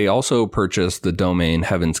 They also purchased the domain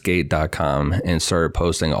heavensgate.com and started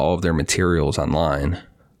posting all of their materials online.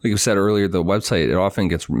 Like I said earlier, the website, it often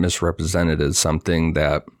gets misrepresented as something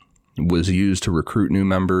that was used to recruit new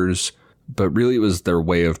members, but really it was their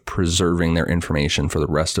way of preserving their information for the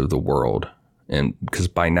rest of the world. And because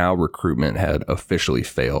by now recruitment had officially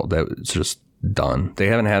failed, that was just done. They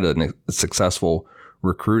haven't had a successful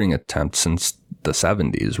recruiting attempt since the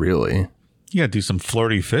 70s, really. You got to do some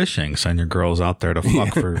flirty fishing. Send your girls out there to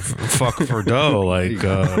fuck for dough like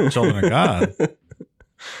children of God.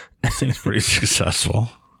 Seems pretty successful.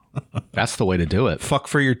 That's the way to do it. Fuck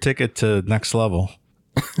for your ticket to next level.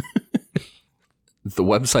 The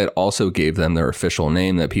website also gave them their official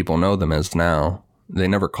name that people know them as now. They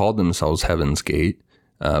never called themselves Heaven's Gate.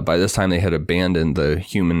 By this time, they had abandoned the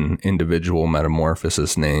human individual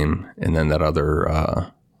metamorphosis name, and then that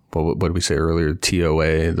other, what did we say earlier?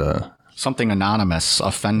 TOA, something anonymous,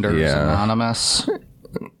 offenders anonymous,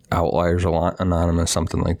 outliers anonymous,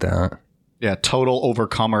 something like that. Yeah, total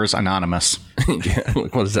overcomers anonymous. Yeah,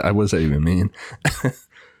 what does that even mean?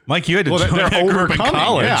 Mike, you had to join they're that group in overcoming,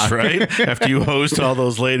 college, yeah. right? After you hosed all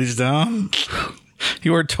those ladies down.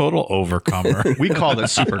 You were a total overcomer. We called it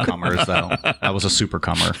supercomers, though. That was a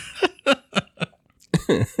supercomer.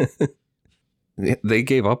 They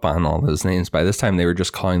gave up on all those names. By this time, they were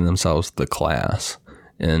just calling themselves the Class.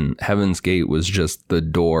 And Heaven's Gate was just the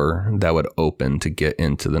door that would open to get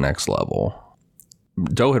into the next level.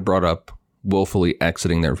 Doe had brought up willfully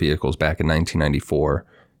exiting their vehicles back in 1994.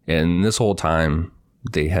 And this whole time,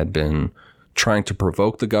 they had been trying to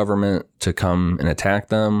provoke the government to come and attack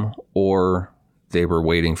them, or they were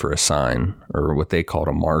waiting for a sign, or what they called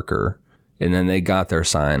a marker. And then they got their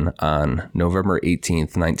sign on November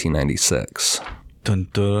 18th, 1996. Dun,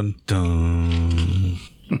 dun, dun.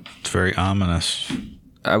 It's very ominous.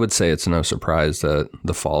 I would say it's no surprise that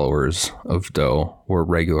the followers of Doe were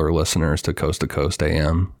regular listeners to Coast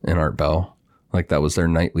AM and Art Bell. Like, that was their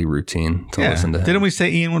nightly routine to listen to him. Didn't we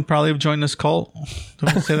say Ian would probably have joined this cult?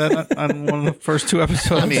 Didn't we say that on one of the first 2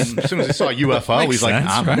 episodes? I mean, as soon as he saw UFO, he's like,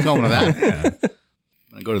 I'm going to that. Yeah. I'm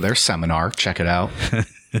going to go to their seminar, check it out.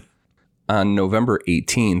 On November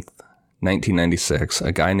 18th, 1996,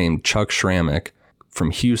 a guy named Chuck Schrammick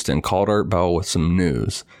from Houston called Art Bell with some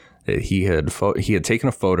news. That he had taken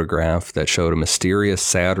a photograph that showed a mysterious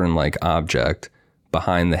Saturn-like object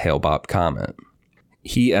behind the Hale-Bopp comet.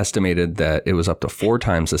 He estimated that it was up to 4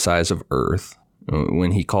 times the size of Earth.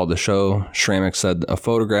 When he called the show, Schrammick said a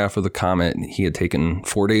photograph of the comet he had taken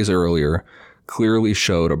 4 days earlier clearly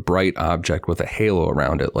showed a bright object with a halo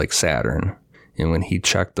around it like Saturn. And when he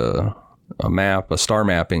checked a star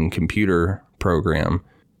mapping computer program,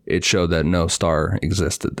 it showed that no star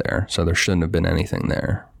existed there. So there shouldn't have been anything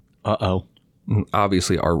there. Uh-oh.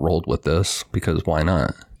 Obviously, Art rolled with this because why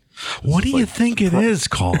not? What do you think it is,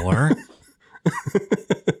 caller?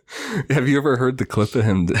 Have you ever heard the clip of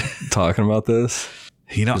him talking about this?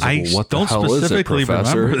 You know, He's I like, well, what the don't hell is it, specifically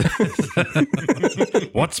Professor? remember this.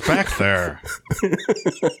 What's back there?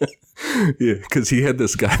 Yeah, because he had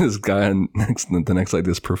this guy the next like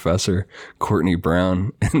this Professor Courtney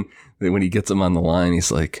Brown, and then when he gets him on the line,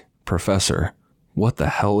 he's like, Professor, what the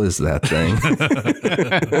hell is that thing?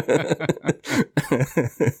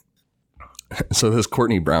 So this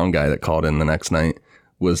Courtney Brown guy that called in the next night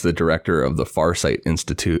was the director of the Farsight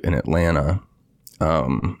Institute in Atlanta.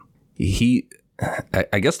 I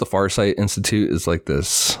guess the Farsight Institute is like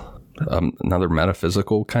this another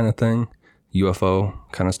metaphysical kind of thing, UFO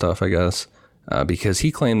kind of stuff, I guess, because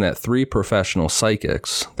he claimed that 3 professional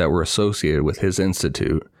psychics that were associated with his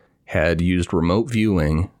institute had used remote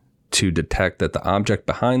viewing to detect that the object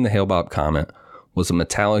behind the Hale-Bopp comet was a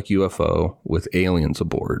metallic UFO with aliens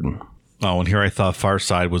aboard. Oh, and here I thought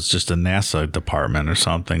Farside was just a NASA department or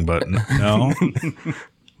something, but no.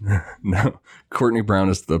 No, Courtney Brown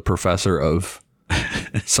is the professor of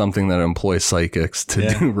something that employs psychics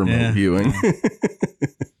to do remote viewing.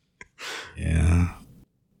 Yeah.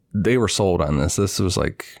 They were sold on this. This was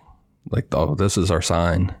like, oh, this is our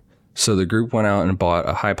sign. So the group went out and bought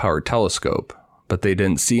a high-powered telescope, but they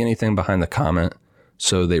didn't see anything behind the comet.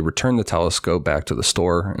 So they returned the telescope back to the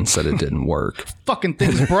store and said it didn't work. Fucking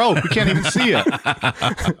thing's broke. We can't even see it.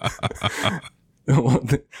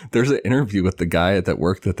 There's an interview with the guy that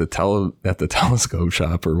worked at the telescope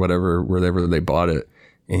shop or wherever they bought it,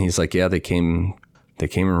 and he's like, yeah, they came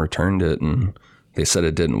and returned it, and they said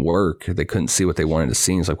it didn't work. They couldn't see what they wanted to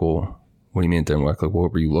see. He's like, well, what do you mean it didn't work? Like,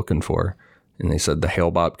 what were you looking for? And they said the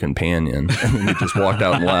Hale-Bopp companion, and then he just walked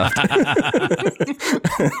out and left.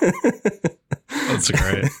 That's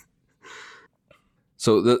great.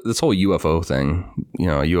 So this whole UFO thing, a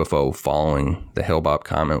UFO following the Hale-Bopp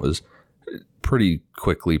comet was pretty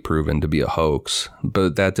quickly proven to be a hoax,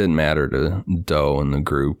 but that didn't matter to Doe and the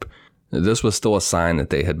group. This was still a sign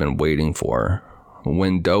that they had been waiting for.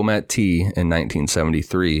 When Doe met T in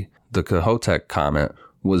 1973, the Kohoutek comet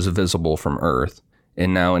was visible from Earth,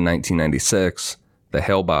 and now in 1996, the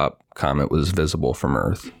Hale-Bopp comet was visible from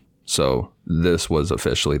Earth. So this was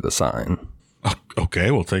officially the sign.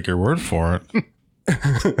 Okay, we'll take your word for it.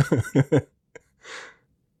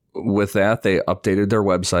 With that, they updated their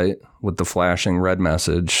website with the flashing red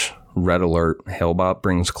message, red alert, Hale-Bopp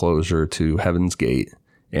brings closure to Heaven's Gate,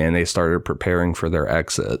 and they started preparing for their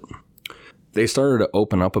exit. They started to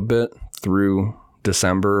open up a bit through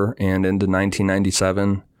December and into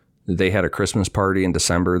 1997. They had a Christmas party in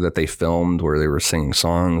December that they filmed where they were singing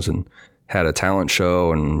songs and had a talent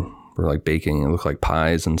show and were like baking. It looked like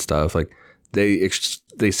pies and stuff. Like they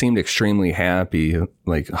seemed extremely happy,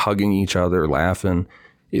 like hugging each other, laughing.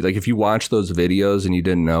 Like if you watch those videos and you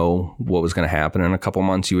didn't know what was going to happen in a couple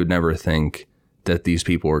months, you would never think that these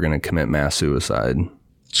people were going to commit mass suicide.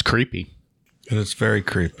 It's creepy. It's very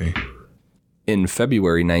creepy. In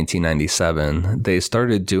February 1997, they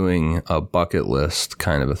started doing a bucket list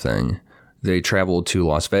kind of a thing. They traveled to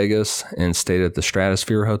Las Vegas and stayed at the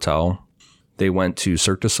Stratosphere Hotel. They went to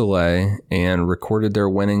Cirque du Soleil and recorded their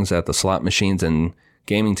winnings at the slot machines and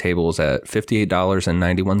gaming tables at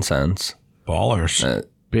 $58.91. Ballers.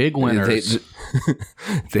 Big winners.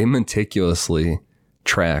 They meticulously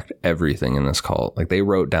tracked everything in this cult. Like, they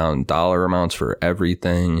wrote down dollar amounts for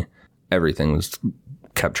everything. Everything was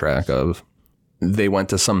kept track of. They went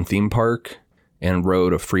to some theme park and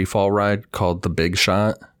rode a free fall ride called the Big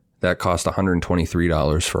Shot. That cost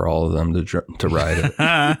 $123 for all of them to ride it.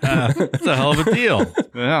 That's a hell of a deal.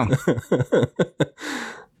 Yeah.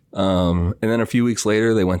 And then a few weeks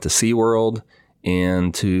later, they went to SeaWorld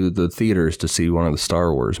and to the theaters to see one of the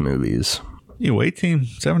Star Wars movies. You away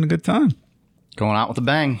team's having a good time. Going out with a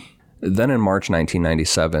bang. Then in March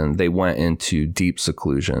 1997, they went into deep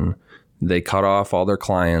seclusion. They cut off all their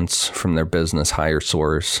clients from their business higher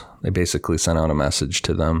source. They basically sent out a message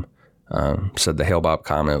to them, said the Hale-Bopp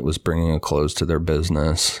Comet was bringing a close to their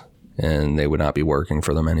business and they would not be working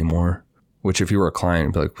for them anymore. Which, if you were a client,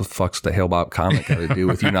 you'd be like, what the fuck's the Hale-Bopp Comet got to do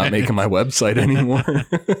with you not making my website anymore?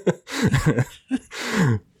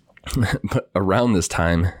 But around this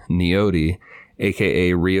time, Niotti,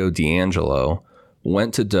 a.k.a. Rio D'Angelo,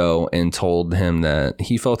 went to Doe and told him that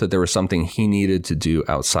he felt that there was something he needed to do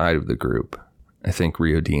outside of the group. I think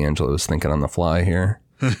Rio D'Angelo was thinking on the fly here.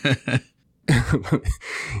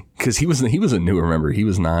 Because he was a newer member.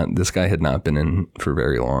 This guy had not been in for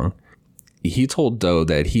very long. He told Doe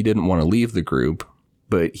that he didn't want to leave the group,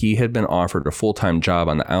 but he had been offered a full-time job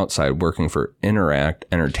on the outside working for Interact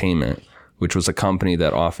Entertainment, which was a company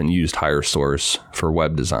that often used Higher Source for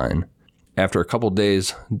web design. After a couple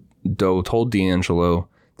days, Doe told D'Angelo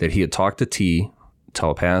that he had talked to T,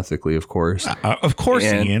 telepathically, of course. Of course,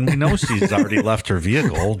 Ian. We know she's already left her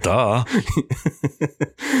vehicle. Duh.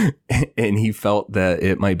 And he felt that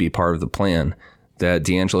it might be part of the plan, that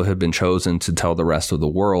D'Angelo had been chosen to tell the rest of the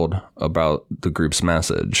world about the group's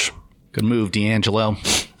message. Good move, D'Angelo.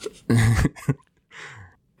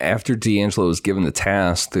 After D'Angelo was given the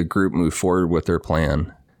task, the group moved forward with their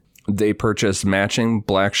plan. They purchased matching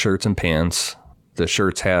black shirts and pants. The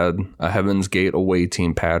shirts had a Heaven's Gate away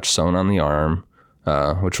team patch sewn on the arm,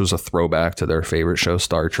 which was a throwback to their favorite show,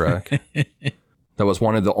 Star Trek. That was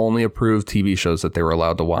one of the only approved TV shows that they were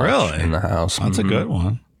allowed to watch in the house. That's a good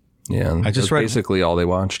one. Yeah, I just read basically all they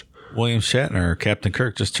watched. William Shatner, Captain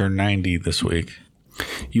Kirk, just turned 90 this week.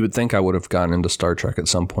 You would think I would have gotten into Star Trek at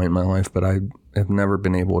some point in my life, but I have never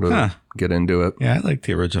been able to get into it. Yeah, I like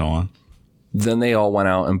the original one. Then they all went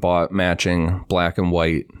out and bought matching black and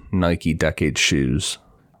white Nike Decade shoes.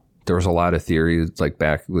 There was a lot of theories, like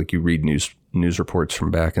you read news reports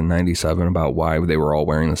from back in 97 about why they were all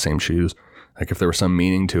wearing the same shoes. Like if there was some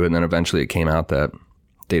meaning to it, and then eventually it came out that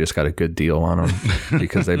they just got a good deal on them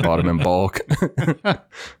because they bought them in bulk.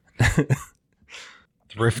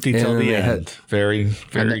 Thrifty till the end. Very,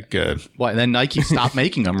 very good. What? Then Nike stopped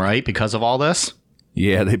making them, right? Because of all this?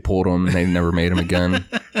 Yeah, they pulled them and they never made them again.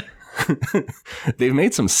 They've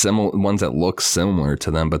made some similar ones that look similar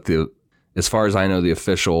to them, but as far as I know, the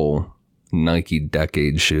official Nike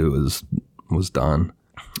Decade shoe was done.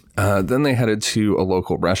 Then they headed to a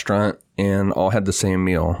local restaurant and all had the same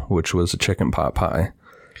meal, which was a chicken pot pie.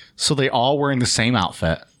 So they all wearing the same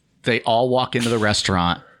outfit. They all walk into the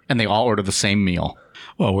restaurant and they all order the same meal.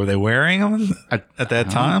 Well, were they wearing them at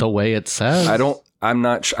that time? The way it says. I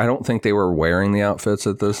don't think they were wearing the outfits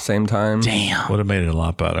at the same time. Damn. Would have made it a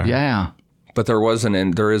lot better. Yeah. But there is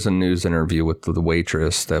a news interview with the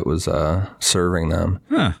waitress that was serving them.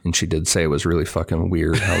 Huh. And she did say it was really fucking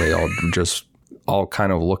weird how they all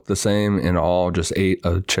kind of looked the same and all just ate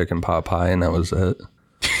a chicken pot pie and that was it.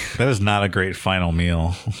 That is not a great final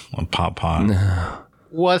meal, a pot pie.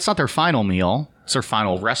 Well, it's not their final meal. It's their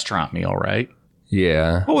final restaurant meal, right?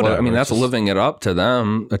 Yeah. Well, I mean, that's living it up to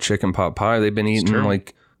them, a chicken pot pie. They've been eating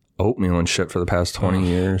like oatmeal and shit for the past 20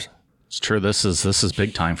 years. It's true. This is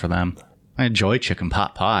big time for them. I enjoy chicken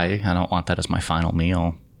pot pie. I don't want that as my final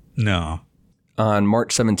meal. No. On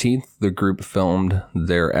March 17th, the group filmed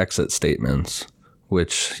their exit statements,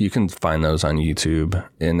 which you can find those on YouTube.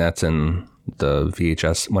 And that's in the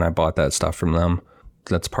VHS. When I bought that stuff from them,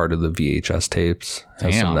 that's part of the VHS tapes.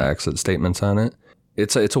 Has some of the exit statements on it.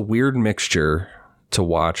 It's a weird mixture to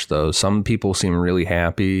watch, though. Some people seem really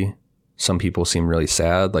happy. Some people seem really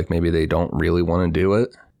sad. Like maybe they don't really want to do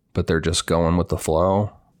it, but they're just going with the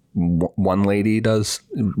flow. One lady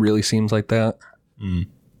really seems like that.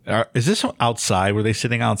 Is this outside? Were they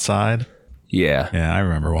sitting outside? Yeah. Yeah, I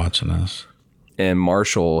remember watching this. And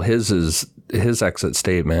Marshall, his exit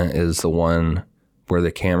statement is the one where the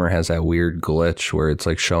camera has that weird glitch where it's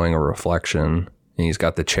like showing a reflection, and he's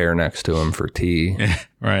got the chair next to him for T.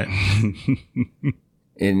 Right.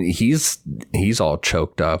 And he's all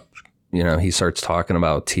choked up. You know, he starts talking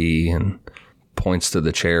about T and points to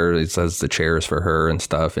the chair. He says the chair is for her and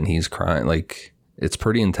stuff, and he's crying. Like, it's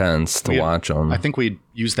pretty intense to watch him. I think we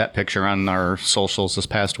used that picture on our socials this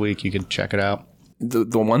past week. You could check it out. The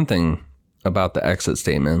one thing about the exit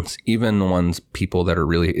statements, even the ones people that are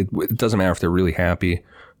really, it doesn't matter if they're really happy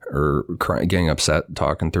or getting upset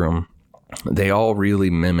talking through them, they all really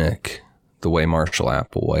mimic the way Marshall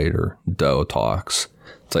Applewhite or Doe talks.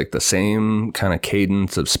 It's like the same kind of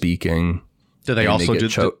cadence of speaking. Do they also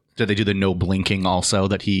do they do the no blinking also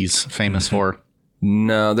that he's famous for?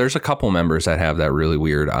 No, there's a couple members that have that really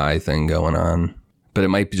weird eye thing going on, but it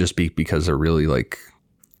might just be because they're really like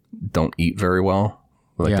don't eat very well.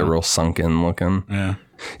 Like they're real sunken looking. Yeah.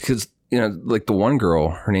 Because, you know, like the one girl,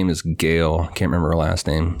 her name is Gail. I can't remember her last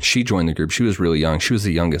name. She joined the group. She was really young. She was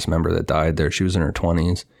the youngest member that died there. She was in her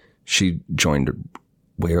 20s. She joined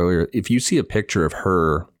way earlier. If you see a picture of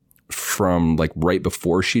her from like right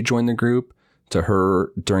before she joined the group to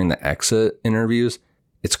her during the exit interviews,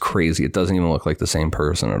 it's crazy. It doesn't even look like the same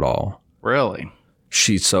person at all. Really?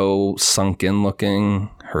 She's so sunk in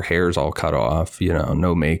looking. Her hair's all cut off, you know,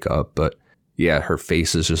 no makeup, but yeah, her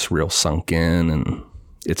face is just real sunk in, and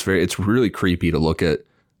it's really creepy to look at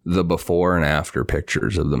the before and after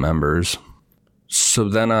pictures of the members. So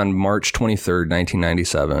then on March 23rd,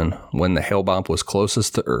 1997, when the Hale-Bopp was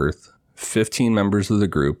closest to Earth, 15 members of the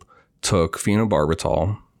group took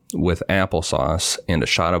phenobarbital with applesauce and a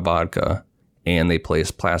shot of vodka, and they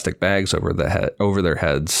placed plastic bags over their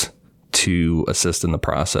heads to assist in the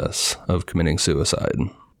process of committing suicide.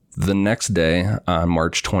 The next day, on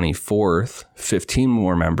March 24th, 15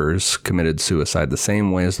 more members committed suicide the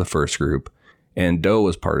same way as the first group, and Doe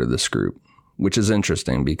was part of this group, which is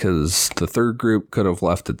interesting because the third group could have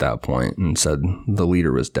left at that point and said the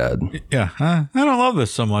leader was dead. Yeah, I don't love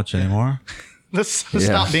this so much anymore. This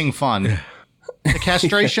stopped being fun. The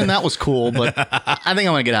castration, that was cool, but I think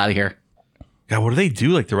I want to get out of here. God, what do they do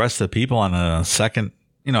like the rest of the people on the second,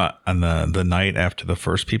 you know, on the night after the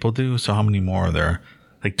first people do? So how many more are there?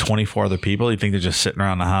 Like 24 other people? You think they're just sitting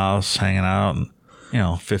around the house hanging out and, you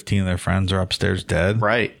know, 15 of their friends are upstairs dead?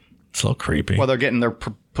 Right. It's a little creepy. Well, they're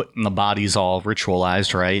putting the bodies all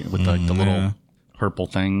ritualized, right? With the little purple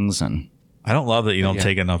things. And I don't love that you don't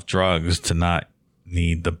take enough drugs to not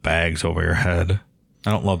need the bags over your head.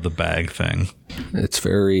 I don't love the bag thing. It's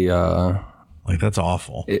very... like, that's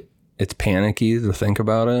awful. It's panicky to think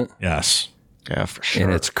about it. Yes. Yeah, for sure.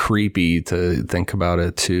 And it's creepy to think about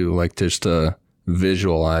it, too. Like, just to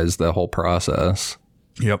visualize the whole process.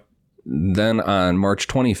 Yep. Then on March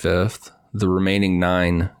 25th, the remaining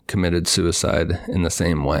 9 committed suicide in the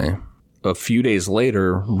same way. A few days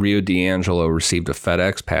later, Rio D'Angelo received a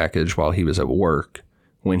FedEx package while he was at work.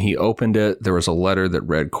 When he opened it, there was a letter that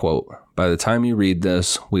read, quote, "By the time you read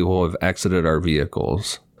this, we will have exited our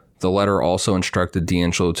vehicles." The letter also instructed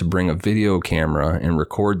D'Angelo to bring a video camera and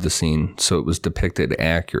record the scene so it was depicted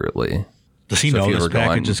accurately. Does he know this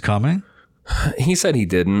package is coming? He said he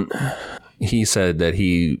didn't. He said that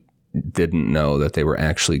he didn't know that they were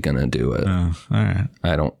actually going to do it. Oh, all right.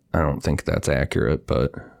 I don't think that's accurate,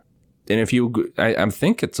 but and if you, I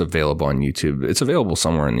think it's available on YouTube. It's available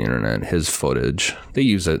somewhere on the internet. His footage, they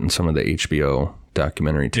use it in some of the HBO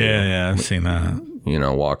documentary too. Yeah, I've seen that. You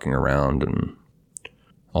know, walking around and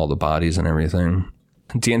all the bodies and everything.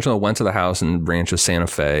 D'Angelo went to the house in Rancho Santa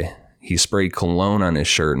Fe. He sprayed cologne on his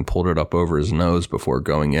shirt and pulled it up over his nose before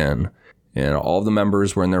going in. And all of the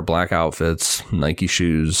members were in their black outfits, Nike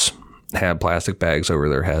shoes, had plastic bags over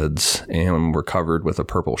their heads, and were covered with a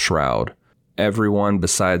purple shroud. Everyone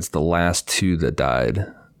besides the last 2 that died,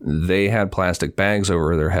 they had plastic bags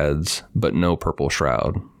over their heads, but no purple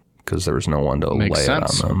shroud, because there was no one to lay it on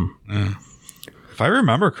them. Yeah. If I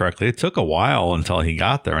remember correctly, it took a while until he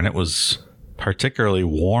got there, and it was particularly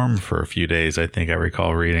warm for a few days, I think I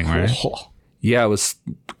recall reading, right? Yeah, it was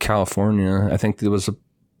California. I think it was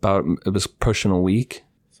pushing a week.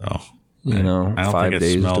 So, you know, I don't 5 think it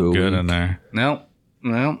days smelled to a good week. in there. No.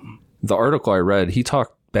 The article I read, he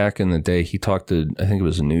talked back in the day, he talked to, I think it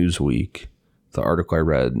was Newsweek. The article I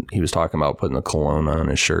read, he was talking about putting the cologne on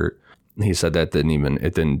his shirt. He said that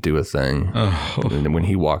it didn't do a thing. Oh. And when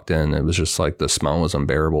he walked in, it was just like the smell was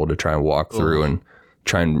unbearable to try and walk through and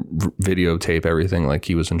try and videotape everything like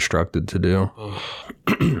he was instructed to do.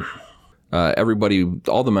 Everybody,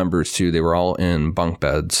 all the members too, they were all in bunk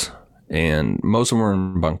beds, and most of them were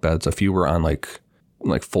in bunk beds. A few were on like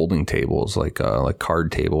folding tables, like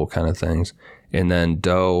card table kind of things. And then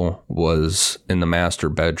Doe was in the master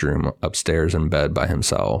bedroom upstairs in bed by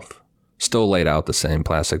himself, still laid out the same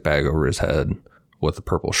plastic bag over his head with the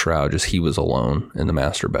purple shroud, just he was alone in the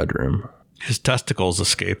master bedroom. His testicles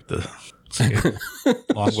escaped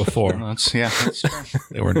long before. That's true.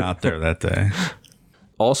 They were not there that day.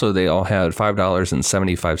 Also, they all had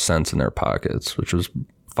 $5.75 in their pockets, which was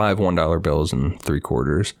 5 $1 bills and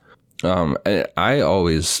 3/4. I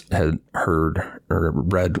always had heard or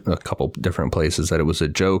read a couple different places that it was a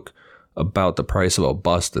joke about the price of a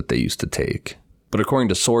bus that they used to take. But according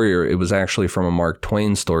to Sawyer, it was actually from a Mark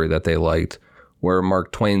Twain story that they liked, where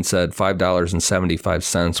Mark Twain said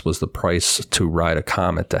 $5.75 was the price to ride a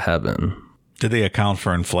comet to heaven. Did they account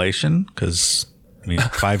for inflation? Because, I mean,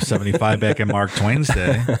 $5.75 back in Mark Twain's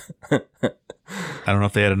day. I don't know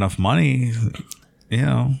if they had enough money, you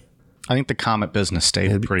know. I think the comet business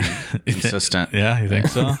stayed pretty consistent. Yeah, you think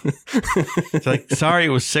so? It's like, sorry, it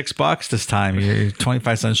was $6 this time. You're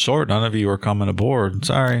 25 cents short. None of you were coming aboard.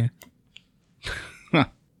 Sorry.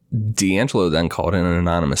 D'Angelo then called in an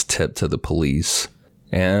anonymous tip to the police,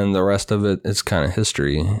 and the rest of it is kind of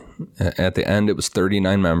history. At the end, it was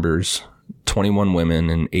 39 members, 21 women,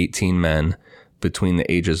 and 18 men between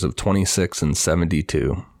the ages of 26 and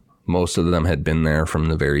 72. Most of them had been there from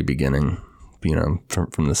the very beginning, you know,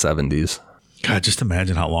 from the 70s. God, just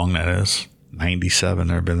imagine how long that is. 97,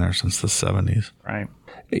 they've been there since the 70s. Right.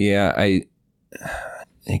 Yeah, I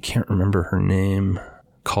can't remember her name.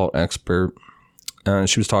 Cult expert.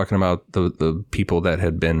 She was talking about the people that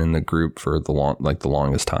had been in the group for the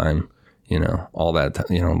longest time, you know, all that,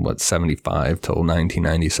 75 till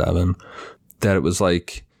 1997, that it was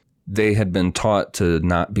like they had been taught to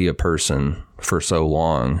not be a person for so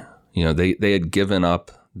long. You know, they had given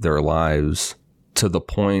up their lives to the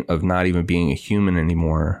point of not even being a human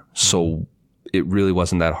anymore. So it really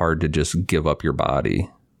wasn't that hard to just give up your body.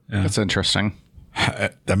 Yeah. That's interesting.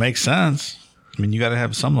 That makes sense. I mean, you got to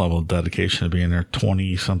have some level of dedication to being there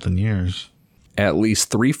 20-something years. At least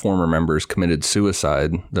 3 former members committed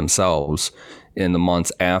suicide themselves in the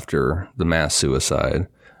months after the mass suicide.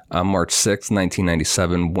 On March 6,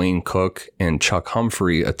 1997, Wayne Cook and Chuck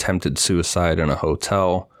Humphrey attempted suicide in a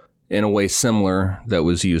hotel in a way similar that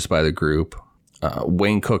was used by the group.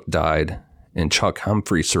 Wayne Cook died, and Chuck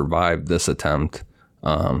Humphrey survived this attempt.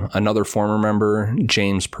 Another former member,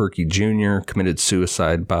 James Perky Jr., committed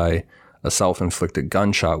suicide by a self-inflicted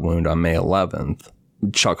gunshot wound on May 11th.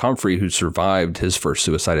 Chuck Humphrey, who survived his first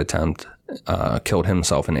suicide attempt, killed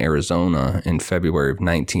himself in Arizona in February of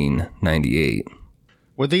 1998.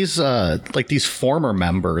 Were these these former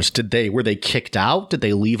members, were they kicked out? Did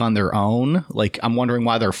they leave on their own? Like, I'm wondering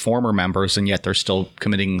why they're former members and yet they're still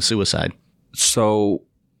committing suicide. So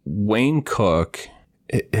Wayne Cook,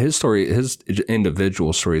 his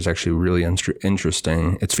individual story is actually really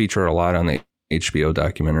interesting. It's featured a lot on the HBO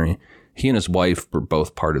documentary. He and his wife were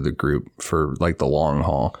both part of the group for like the long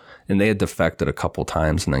haul, and they had defected a couple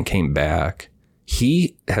times and then came back.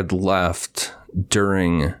 He had left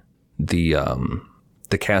during the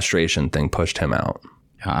castration thing pushed him out.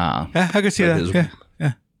 Yeah, I could see that.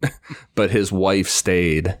 Yeah. But his wife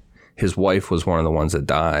stayed. His wife was one of the ones that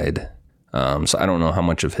died. So I don't know how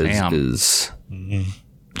much of his is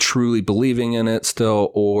truly believing in it still,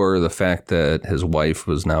 or the fact that his wife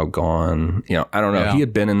was now gone. You know, I don't know. Yeah. He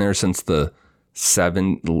had been in there since the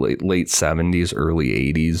late 70s,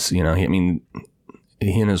 early 80s. You know,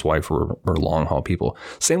 he and his wife were long haul people.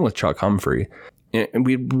 Same with Chuck Humphrey. And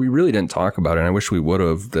we really didn't talk about it. And I wish we would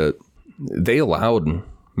have. That they allowed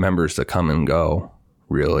members to come and go.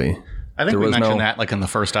 Really, I think we mentioned that like in the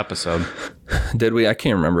first episode. Did we? I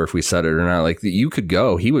can't remember if we said it or not. Like you could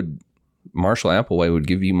go. Marshall Applewhite would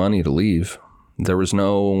give you money to leave. There was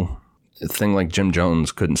no thing like Jim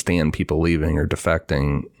Jones couldn't stand people leaving or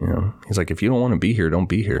defecting. You know, he's like, if you don't want to be here, don't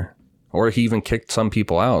be here. Or he even kicked some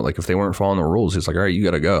people out. Like if they weren't following the rules, he's like, all right, you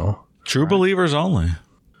got to go. True believers only.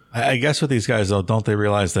 I guess with these guys, though, don't they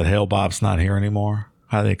realize that Hale Bob's not here anymore?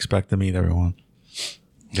 How do they expect to meet everyone?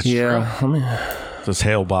 It's true. This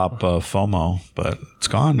Hale Bob FOMO, but it's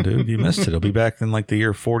gone, dude. You missed it. It'll be back in like the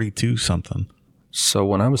year 42 something. So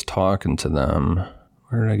when I was talking to them,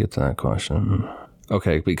 where did I get to that question?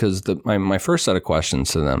 Okay, because my first set of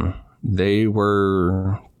questions to them, they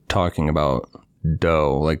were talking about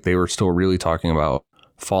Doe. Like they were still really talking about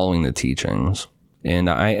following the teachings. And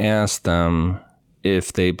I asked them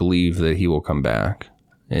if they believe that he will come back.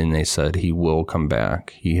 And they said he will come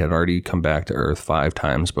back. He had already come back to Earth 5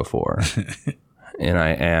 times before. And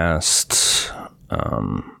I asked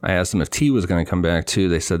them if T was going to come back too.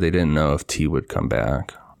 They said they didn't know if T would come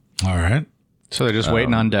back. All right. So they're just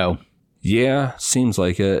waiting on Doe. Yeah, seems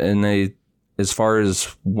like it. And as far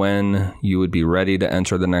as when you would be ready to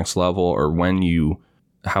enter the next level, or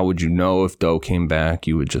how would you know if Doe came back?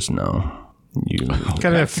 You would just know. You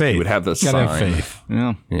gotta have faith. You would have the sign. Have faith.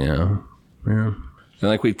 Yeah. Yeah. And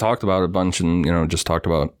like we've talked about a bunch, and just talked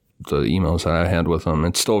about the emails that I had with them.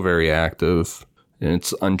 It's still very active.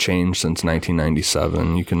 It's unchanged since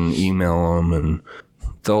 1997. You can email them and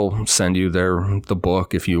they'll send you the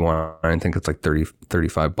book if you want. I think it's like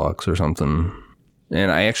 $35 or something.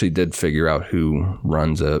 And I actually did figure out who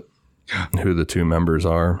runs it, who the two members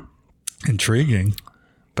are. Intriguing.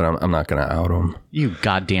 But I'm not going to out them. You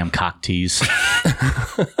goddamn cock tease.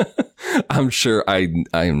 I'm sure I'm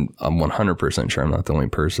 100% sure I'm not the only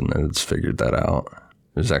person that has figured that out.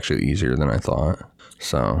 It was actually easier than I thought.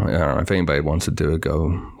 So I don't know, if anybody wants to do it,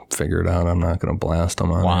 go figure it out. I'm not going to blast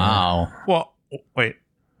them on Wow. there. Well, wait.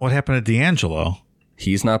 What happened to D'Angelo?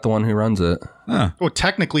 He's not the one who runs it. Huh. Well,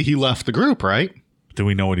 technically he left the group, right? Do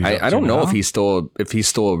we know what he's up to I don't know now? if he's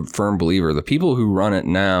still a firm believer. The people who run it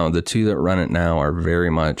now, the two that run it now, are very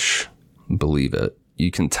much believe it. You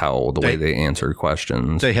can tell the way they answer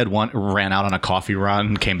questions. They had ran out on a coffee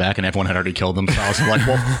run, came back, and everyone had already killed themselves. I'm like,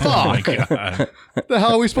 well, fuck. What the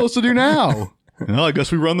hell are we supposed to do now? Well, I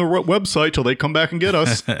guess we run the website till they come back and get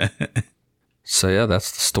us. So yeah,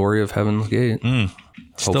 that's the story of Heaven's Gate.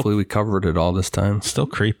 Hopefully we covered it all this time. Still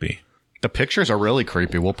creepy. The pictures are really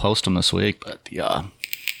creepy. We'll post them this week. But the I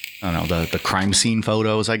don't know, the crime scene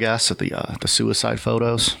photos, I guess, the suicide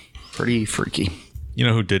photos, pretty freaky. You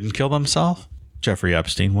know who didn't kill themselves? Jeffrey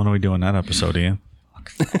Epstein. When are we doing that episode, Ian?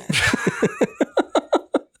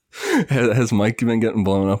 Has Mike been getting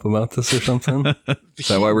blown up about this or something? Is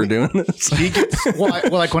that why we're doing this?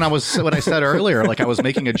 Like when I said earlier, like I was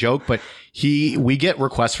making a joke, but we get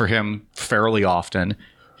requests for him fairly often.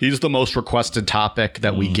 He's the most requested topic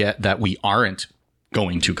that we get that we aren't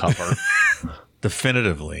going to cover.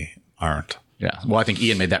 Definitively aren't. Yeah. Well, I think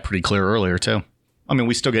Ian made that pretty clear earlier too. I mean,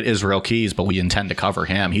 we still get Israel Keys, but we intend to cover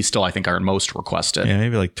him. He's still, I think, our most requested. Yeah,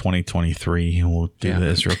 maybe like 2023 we'll do the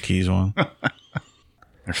Israel Keys one.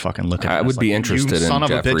 They're fucking looking at I us would like, be interested in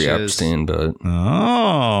Jeffrey Epstein, but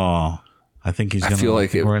Oh, I think he's gonna. I feel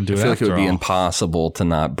like it would be all. impossible to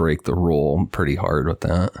not break the rule pretty hard with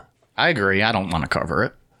that. I agree. I don't want to cover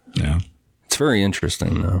it. Yeah. It's very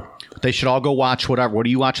interesting, though. They should all go watch whatever. What are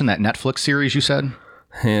you watching? That Netflix series you said?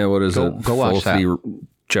 Yeah, what is it? Go watch that.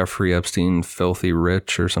 Jeffrey Epstein, Filthy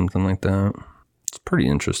Rich or something like that. It's pretty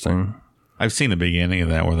interesting. I've seen the beginning of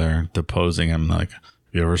that where they're deposing him. Like,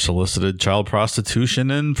 you ever solicited child prostitution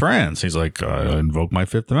in France? He's like, I invoke my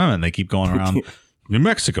Fifth Amendment. They keep going around. New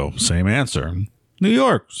Mexico, same answer. New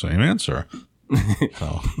York, same answer.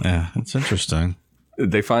 So, yeah, it's interesting.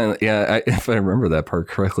 They finally, if I remember that part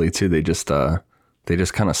correctly too, they just kind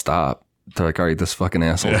of stop. They're like, all right, this fucking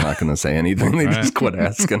asshole's not going to say anything. They just quit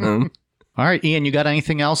asking him. All right, Ian, you got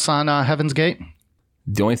anything else on Heaven's Gate?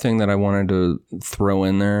 The only thing that I wanted to throw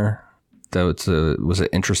in there that was an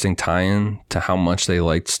interesting tie-in to how much they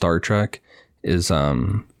liked Star Trek is I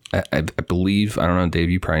believe, I don't know, Dave,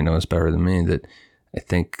 you probably know this better than me, that I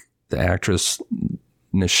think the actress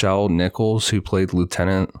Nichelle Nichols, who played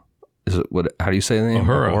Lieutenant, how do you say the name?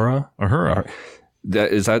 Uhura.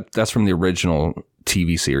 That's from the original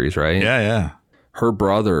TV series, right? Yeah. Her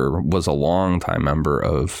brother was a longtime member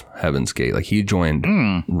of Heaven's Gate. Like, he joined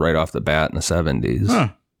right off the bat in the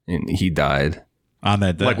 70s. And he died On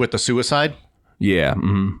that day. Like with the suicide? Yeah.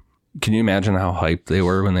 Mm-hmm. Can you imagine how hyped they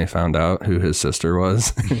were when they found out who his sister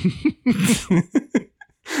was?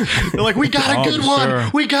 They're like, we got a good one. Sure.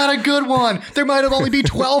 We got a good one. There might have only be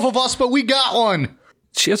 12 of us, but we got one.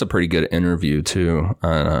 She has a pretty good interview, too.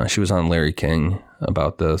 She was on Larry King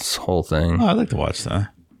about this whole thing. Oh, I'd like to watch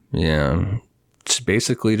that. Yeah. She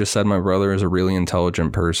basically just said my brother is a really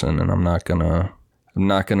intelligent person, and I'm not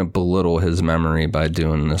gonna belittle his memory by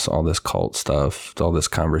doing all this cult stuff, all this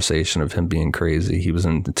conversation of him being crazy. He was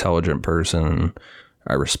an intelligent person, and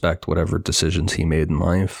I respect whatever decisions he made in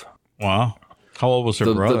life. Wow. How old was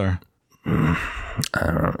her brother? I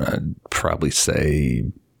don't know. I'd probably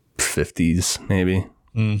say 50s, maybe.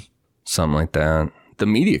 Something like that. The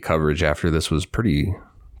media coverage after this was pretty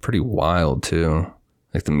wild, too.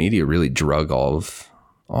 Like, the media really drug all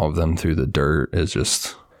of them through the dirt as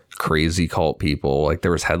just crazy cult people. Like,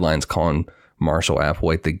 there was headlines calling Marshall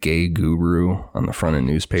Applewhite the gay guru on the front of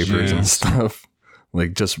newspapers and stuff.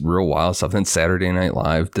 Like, just real wild stuff. Then Saturday Night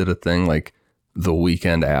Live did a thing like the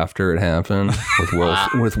weekend after it happened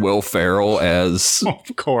with Will Ferrell as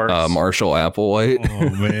Of course. Marshall Applewhite. Oh,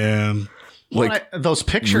 man. Like, those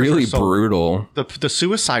pictures really are so brutal. The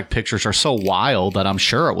suicide pictures are so wild that I'm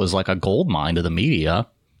sure it was like a gold mine to the media.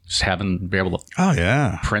 Just be able to Oh,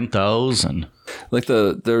 yeah. print those and Like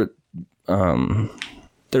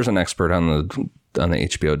there's an expert on the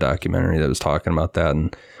HBO documentary that was talking about that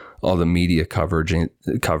and all the media coverage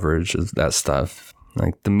of that stuff.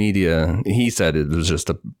 Like the media, he said it was just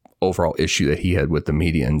a overall issue that he had with the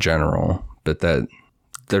media in general, but that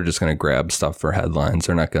they're just going to grab stuff for headlines.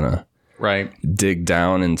 They're not going to dig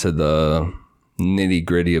down into the nitty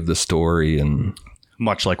gritty of the story. And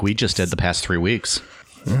much like we just did the past 3 weeks.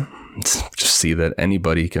 Yeah, just see that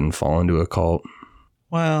anybody can fall into a cult.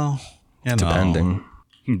 Well, depending.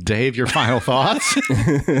 Dave, your final thoughts?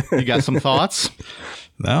 You got some thoughts?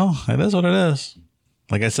 No, it is what it is.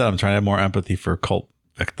 Like I said, I'm trying to have more empathy for cult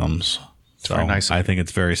victims. So very nice. I think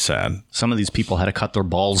it's very sad. Some of these people had to cut their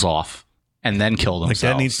balls off and then kill themselves.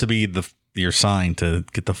 Like that needs to be your sign to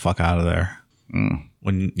get the fuck out of there.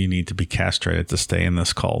 When you need to be castrated to stay in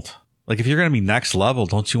this cult. Like if you're going to be next level,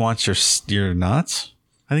 don't you want your nuts?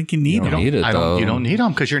 I think you need them. You don't need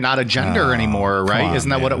them because you're not a gender anymore, right? Isn't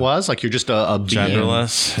that what it was? Like you're just a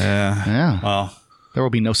genderless. Yeah. Well, there will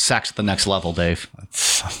be no sex at the next level, Dave.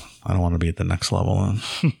 I don't want to be at the next level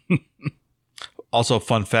then. Also,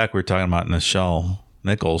 fun fact we were talking about Nichelle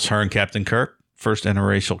Nichols, her and Captain Kirk, first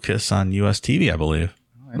interracial kiss on US TV, I believe.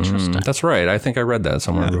 Interesting. That's right. I think I read that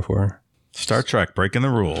somewhere before. Star Trek, breaking the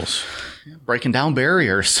rules. Breaking down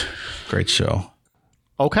barriers. Great show.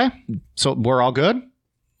 Okay. So we're all good?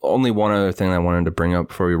 Only one other thing I wanted to bring up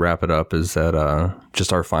before we wrap it up is that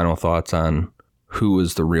just our final thoughts on who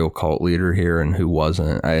was the real cult leader here and who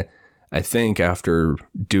wasn't. I think after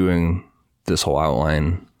doing this whole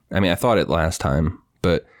outline, I mean, I thought it last time,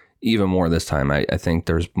 but even more this time, I think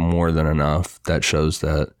there's more than enough that shows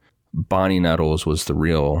that Bonnie Nettles was the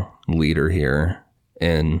real leader here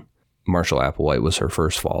and Marshall Applewhite was her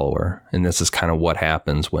first follower. And this is kind of what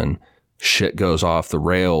happens when shit goes off the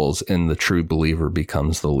rails and the true believer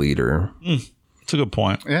becomes the leader. That's a good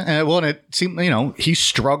point. Yeah, well, it seemed, he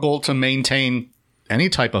struggled to maintain any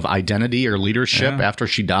type of identity or leadership after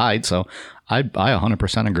she died. So I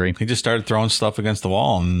 100% agree. He just started throwing stuff against the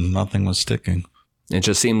wall and nothing was sticking. It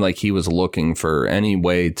just seemed like he was looking for any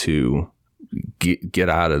way to get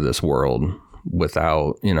out of this world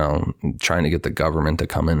without, trying to get the government to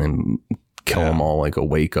come in and kill them all like a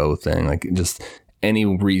Waco thing. Like just any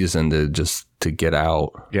reason to get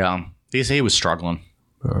out. Yeah. He was struggling.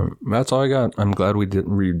 That's all I got. I'm glad we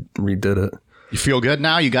redid it. You feel good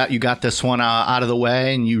now? You got this one out of the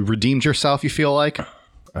way and you redeemed yourself, you feel like?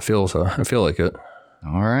 I feel so. I feel like it.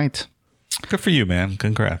 All right. Good for you, man.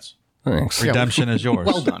 Congrats. Thanks. Redemption is yours.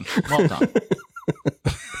 Well done. Well done.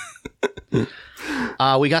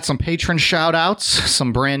 We got some patron shout outs,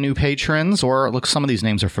 some brand new patrons, or look, some of these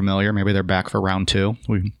names are familiar. Maybe they're back for round 2.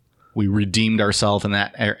 We redeemed ourselves in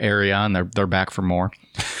that area and they're back for more.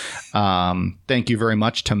 Thank you very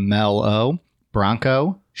much to Mel O,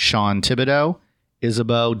 Bronco, Sean Thibodeau,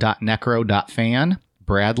 Isabeau.necro.fan,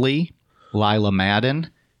 Bradley, Lila Madden,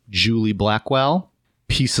 Julie Blackwell,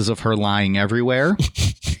 Pieces of Her Lying Everywhere,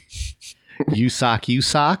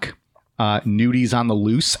 Usock, Nudies on the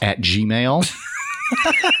Loose at Gmail,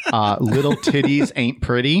 Little Titties Ain't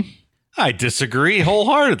Pretty. I disagree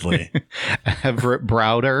wholeheartedly. Everett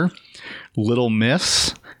Browder, Little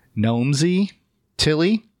Miss, Gnomesy,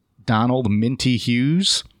 Tilly, Donald Minty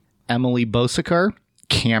Hughes, Emily Bosiker,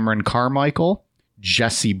 Cameron Carmichael,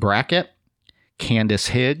 Jesse Brackett, Candace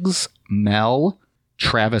Higgs, Mel,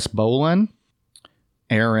 Travis Bolin,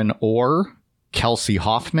 Aaron Orr, Kelsey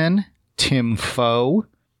Hoffman, Tim Foe,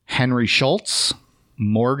 Henry Schultz,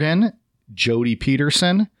 Morgan, Jody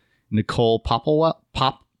Peterson, Nicole Popplewell,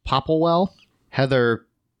 Heather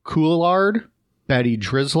Coulard, Betty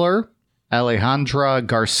Drizzler, Alejandra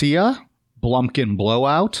Garcia, Blumpkin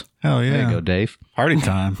Blowout. Hell yeah. There you go, Dave. Party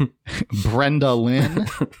time. Brenda Lynn,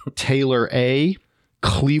 Taylor A.,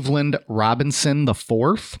 Cleveland Robinson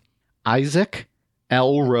IV, Isaac,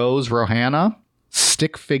 L. Rose Rohanna,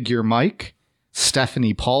 Stick Figure Mike,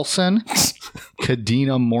 Stephanie Paulson,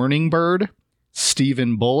 Kadena Morningbird,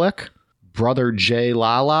 Stephen Bullock, Brother J.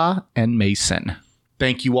 Lala, and Mason.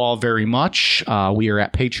 Thank you all very much. We are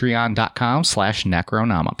at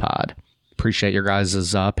patreon.com/Necronomipod. Appreciate your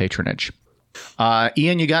guys' patronage.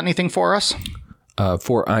 Ian, you got anything for us?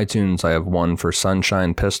 For iTunes, I have one for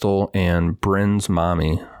Sunshine Pistol and Bryn's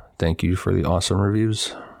Mommy. Thank you for the awesome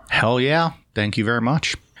reviews. Hell yeah. Thank you very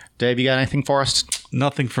much. Dave, you got anything for us?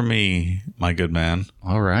 Nothing for me, my good man.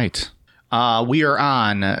 All right. We are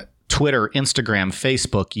on Twitter, Instagram,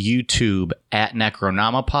 Facebook, YouTube at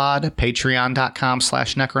Necronomipod,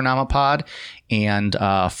 patreon.com/Necronomipod. And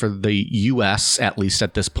for the US, at least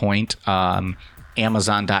at this point,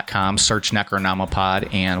 Amazon.com, search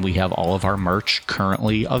Necronomipod, and we have all of our merch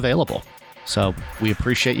currently available. So we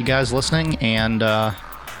appreciate you guys listening, and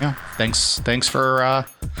Yeah. Thanks for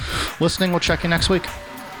listening. We'll check you next week.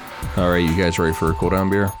 All right, you guys ready for a cool down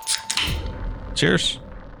beer? Cheers.